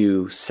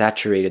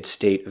value-saturated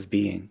state of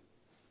being.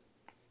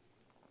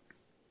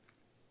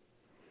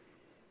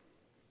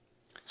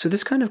 So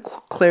this kind of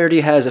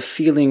clarity has a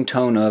feeling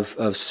tone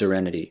of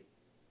serenity.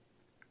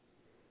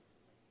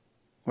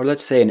 Or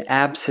let's say an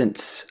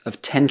absence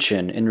of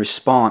tension in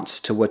response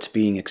to what's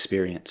being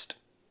experienced.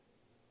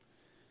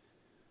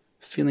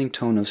 Feeling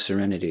tone of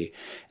serenity.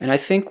 And I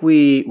think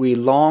we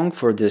long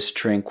for this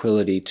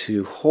tranquility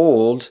to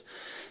hold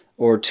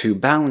or to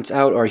balance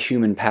out our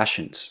human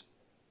passions.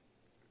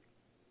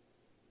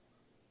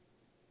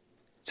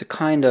 It's a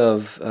kind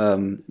of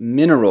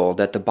mineral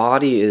that the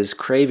body is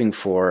craving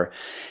for,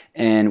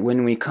 and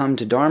when we come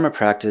to Dharma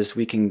practice,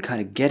 we can kind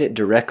of get it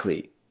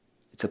directly.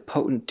 It's a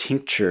potent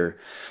tincture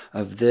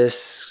of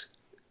this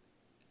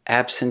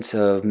absence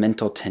of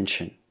mental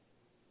tension.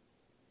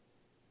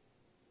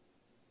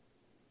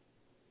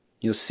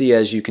 You'll see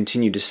as you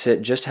continue to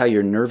sit just how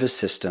your nervous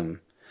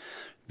system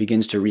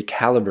begins to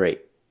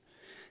recalibrate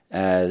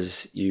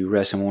as you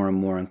rest more and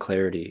more in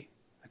clarity.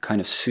 A kind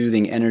of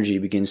soothing energy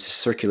begins to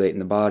circulate in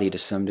the body to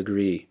some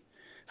degree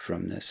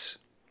from this.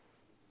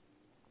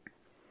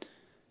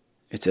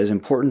 It's as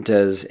important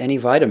as any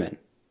vitamin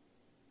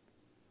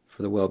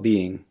for the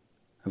well-being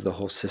of the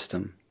whole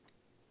system.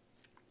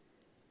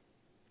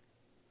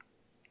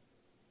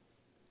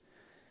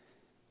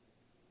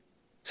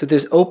 So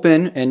this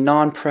open and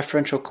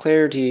non-preferential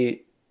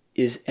clarity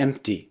is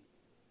empty.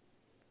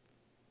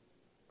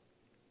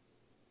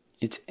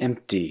 It's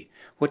empty.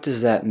 What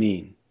does that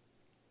mean?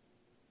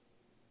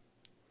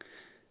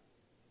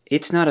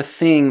 It's not a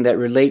thing that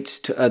relates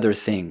to other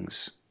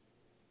things.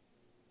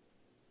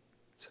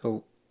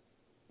 So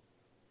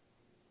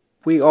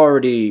we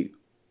already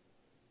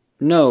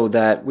know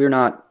that we're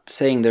not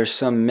saying there's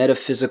some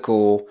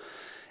metaphysical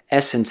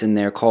essence in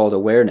there called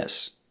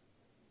awareness.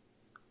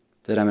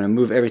 That I'm going to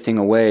move everything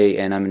away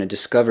and I'm going to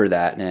discover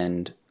that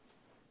and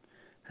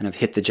kind of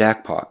hit the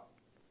jackpot.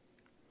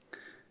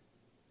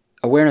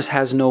 Awareness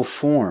has no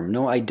form,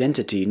 no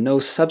identity, no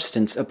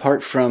substance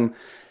apart from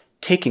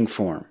taking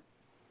form.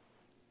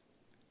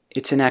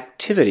 It's an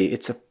activity,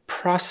 it's a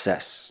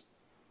process.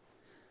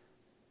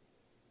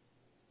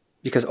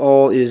 Because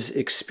all is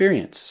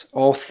experience.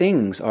 All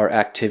things are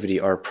activity,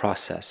 are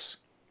process.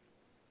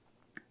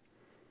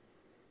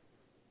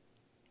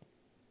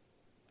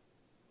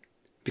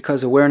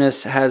 Because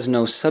awareness has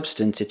no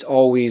substance, it's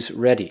always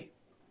ready.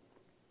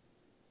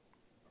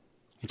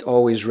 It's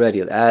always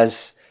ready.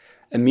 As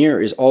a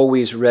mirror is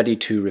always ready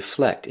to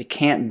reflect. It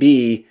can't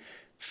be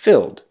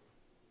filled.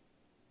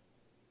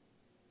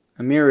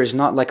 A mirror is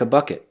not like a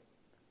bucket.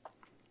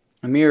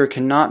 A mirror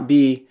cannot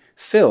be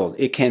filled.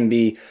 It can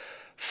be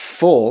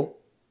full.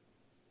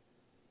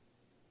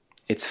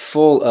 It's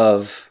full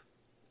of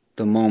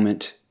the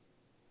moment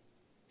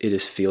it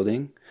is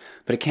fielding,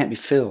 but it can't be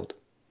filled.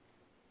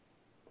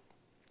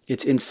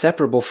 It's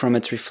inseparable from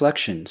its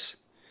reflections.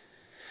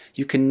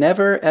 You can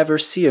never ever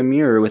see a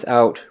mirror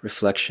without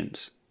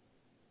reflections.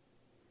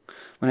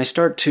 when I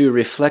start to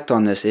reflect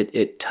on this,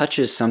 it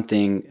touches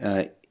something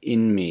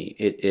in me.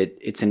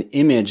 It's an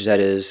image that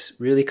is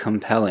really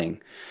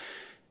compelling.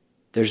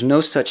 There's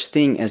no such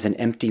thing as an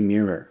empty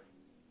mirror.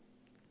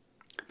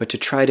 But to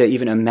try to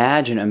even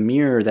imagine a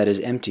mirror that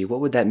is empty, what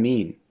would that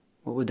mean?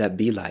 What would that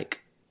be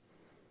like?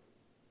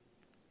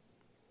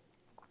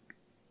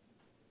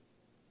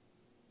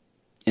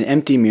 An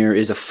empty mirror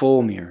is a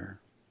full mirror.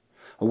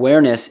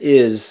 Awareness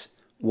is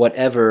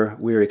whatever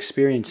we're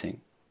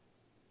experiencing.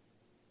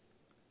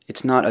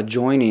 It's not a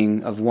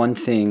joining of one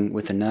thing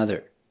with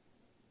another.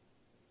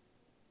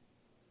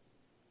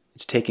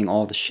 It's taking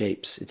all the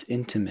shapes. It's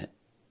intimate.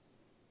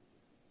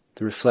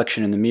 The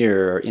reflection and the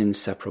mirror are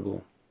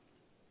inseparable.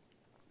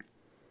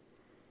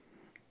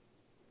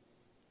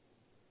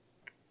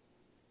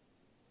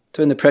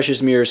 So in the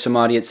Precious Mirror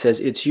Samadhi, it says,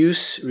 its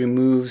use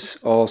removes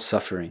all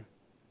suffering.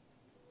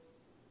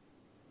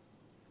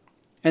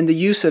 And the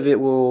use of it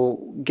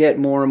will get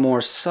more and more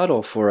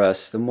subtle for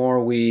us the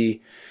more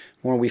we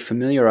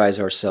familiarize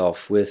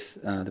ourselves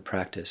with the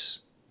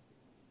practice.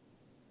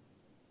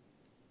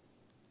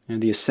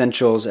 And the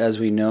essentials, as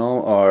we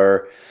know,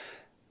 are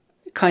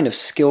kind of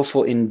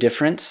skillful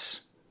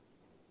indifference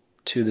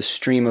to the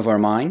stream of our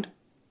mind,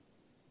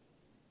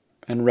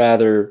 and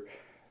rather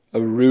a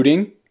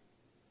rooting,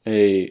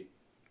 a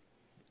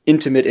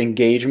intimate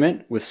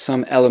engagement with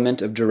some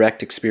element of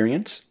direct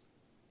experience.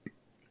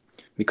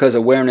 Because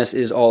awareness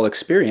is all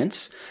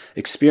experience,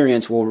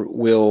 experience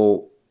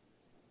will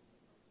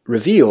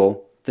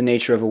reveal the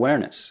nature of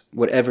awareness,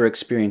 whatever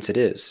experience it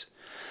is.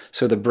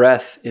 So the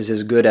breath is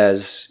as good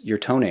as your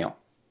toenail.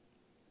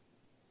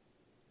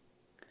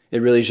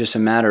 It really is just a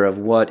matter of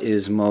what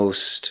is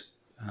most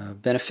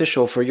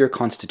beneficial for your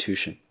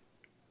constitution.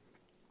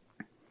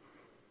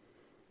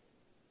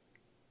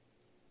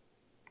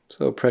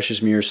 So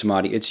Precious Mirror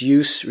Samadhi, its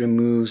use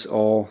removes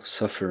all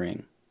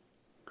suffering.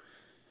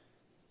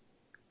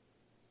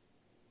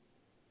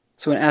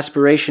 So an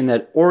aspiration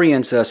that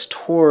orients us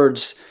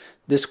towards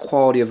this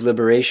quality of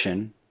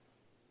liberation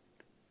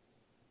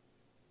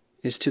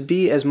is to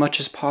be as much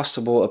as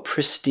possible a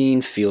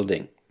pristine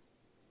fielding.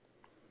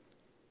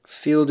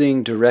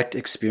 Fielding direct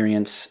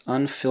experience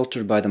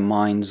unfiltered by the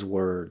mind's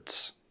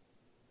words.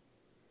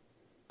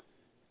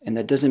 And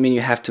that doesn't mean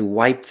you have to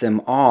wipe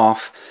them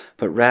off,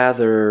 but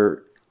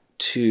rather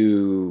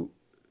to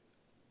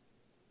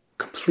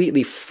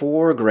completely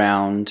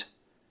foreground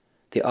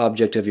the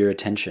object of your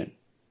attention.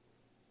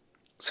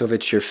 So if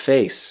it's your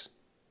face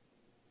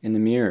in the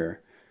mirror,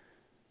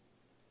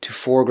 to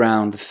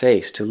foreground the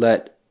face, to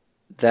let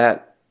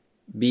that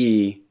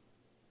be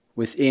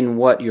within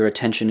what your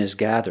attention is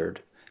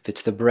gathered. If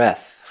it's the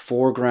breath,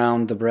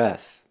 foreground the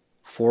breath,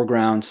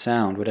 foreground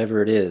sound,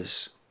 whatever it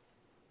is.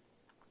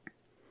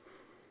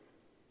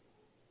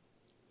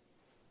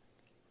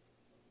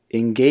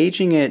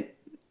 Engaging it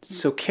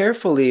so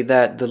carefully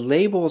that the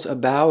labels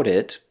about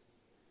it,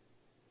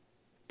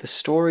 the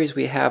stories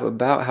we have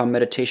about how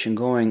meditation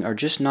going are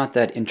just not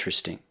that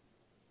interesting.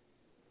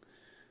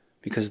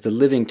 Because the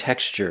living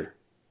texture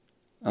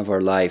of our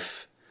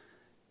life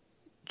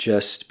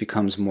just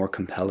becomes more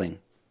compelling.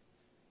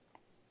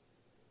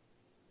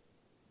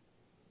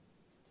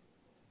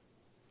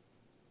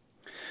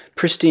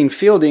 Pristine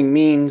fielding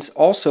means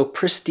also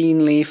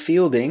pristinely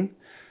fielding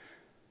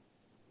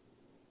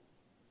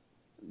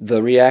the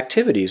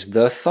reactivities,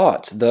 the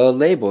thoughts, the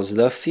labels,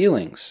 the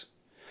feelings.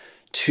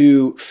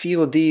 To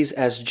feel these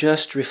as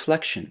just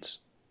reflections.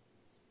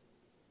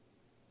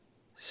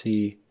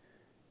 See,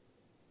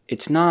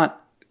 it's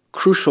not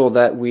crucial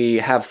that we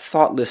have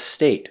thoughtless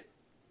state.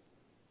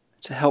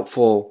 It's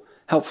helpful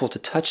to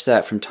touch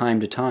that from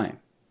time to time.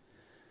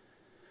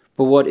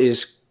 But what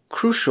is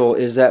crucial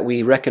is that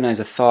we recognize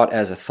a thought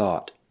as a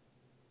thought.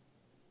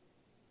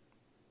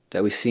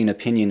 That we see an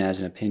opinion as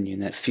an opinion.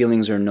 That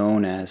feelings are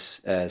known as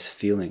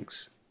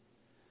feelings.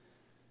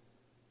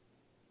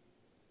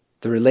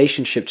 The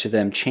relationship to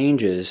them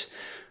changes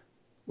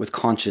with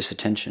conscious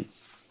attention.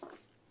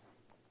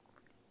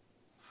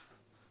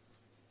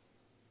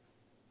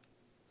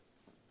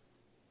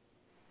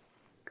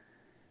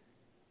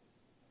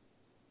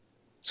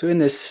 So in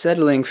this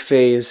settling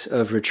phase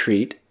of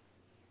retreat,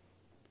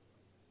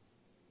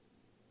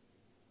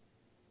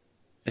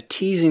 a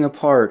teasing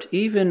apart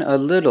even a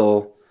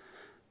little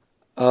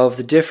of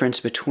the difference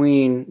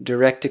between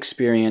direct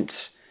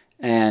experience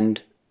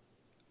and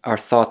our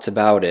thoughts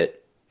about it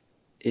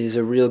is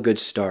a real good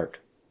start.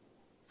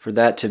 For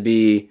that to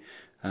be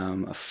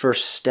a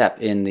first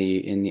step in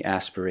the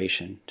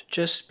aspiration, to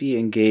just be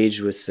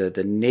engaged with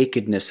the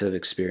nakedness of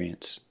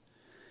experience.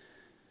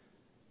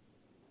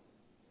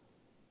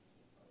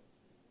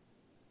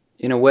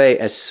 In a way,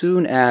 as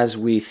soon as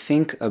we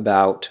think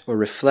about or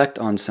reflect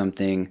on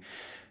something,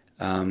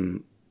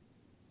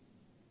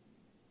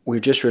 we're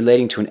just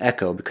relating to an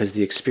echo because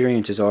the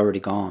experience is already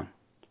gone.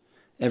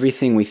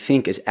 Everything we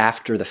think is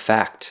after the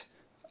fact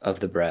of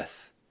the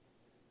breath,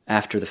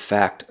 after the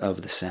fact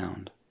of the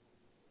sound.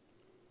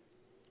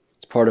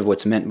 It's part of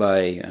what's meant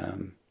by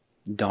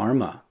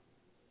Dharma,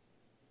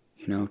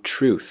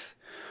 truth.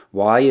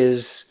 Why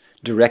is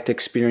direct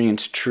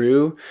experience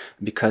true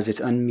because it's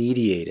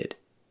unmediated,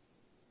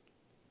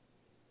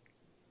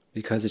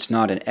 because it's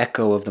not an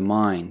echo of the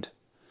mind.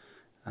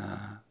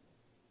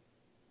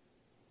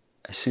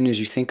 As soon as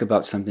you think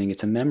about something,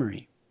 it's a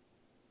memory.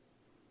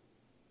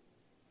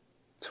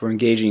 So we're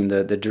engaging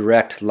the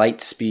direct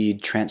light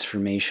speed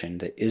transformation,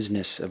 the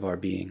isness of our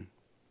being.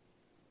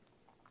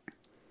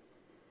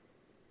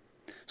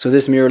 So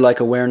this mirror-like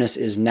awareness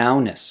is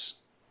nowness,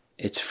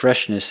 it's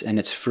freshness, and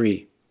it's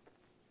free.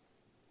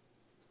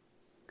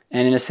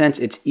 And in a sense,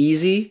 it's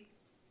easy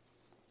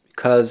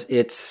because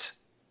it's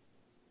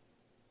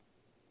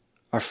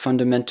our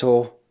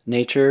fundamental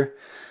nature,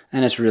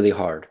 and it's really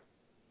hard.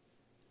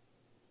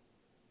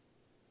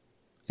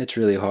 It's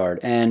really hard.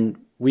 And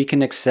we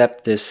can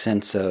accept this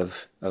sense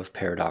of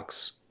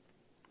paradox.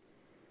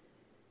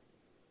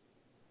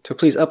 So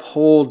please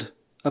uphold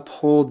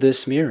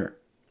this mirror.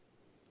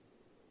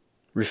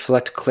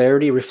 Reflect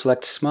clarity,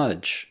 reflect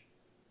smudge.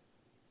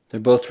 They're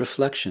both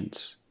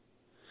reflections.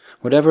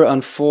 Whatever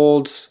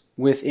unfolds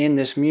within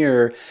this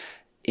mirror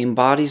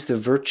embodies the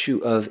virtue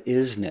of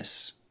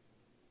isness.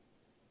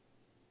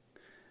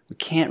 We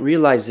can't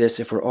realize this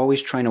if we're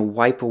always trying to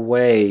wipe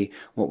away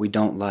what we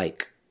don't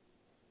like.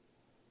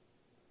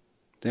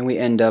 Then we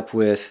end up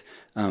with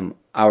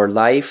our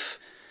life,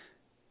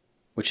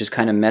 which is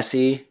kind of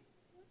messy,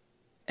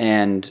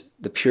 and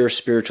the pure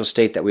spiritual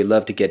state that we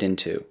love to get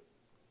into.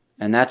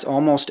 And that's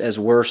almost as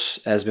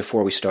worse as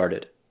before we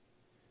started.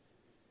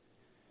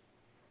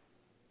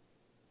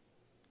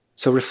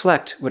 So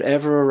reflect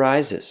whatever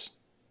arises.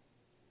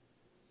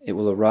 It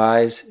will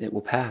arise, it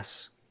will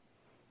pass.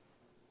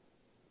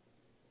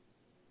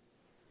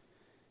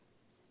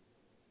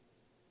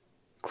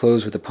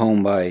 Close with a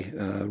poem by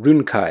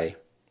Runkai.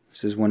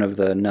 This is one of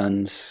the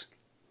nuns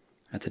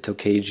at the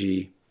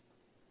Tokaji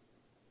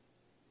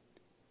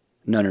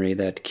nunnery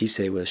that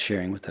Kisei was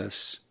sharing with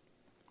us.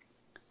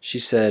 She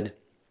said,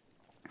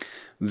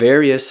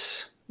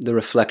 "Various the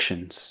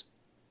reflections,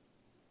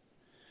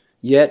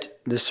 yet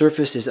the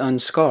surface is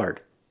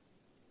unscarred.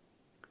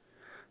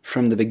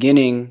 From the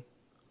beginning,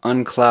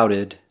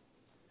 unclouded,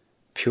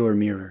 pure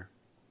mirror."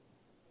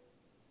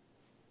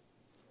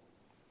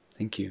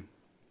 Thank you.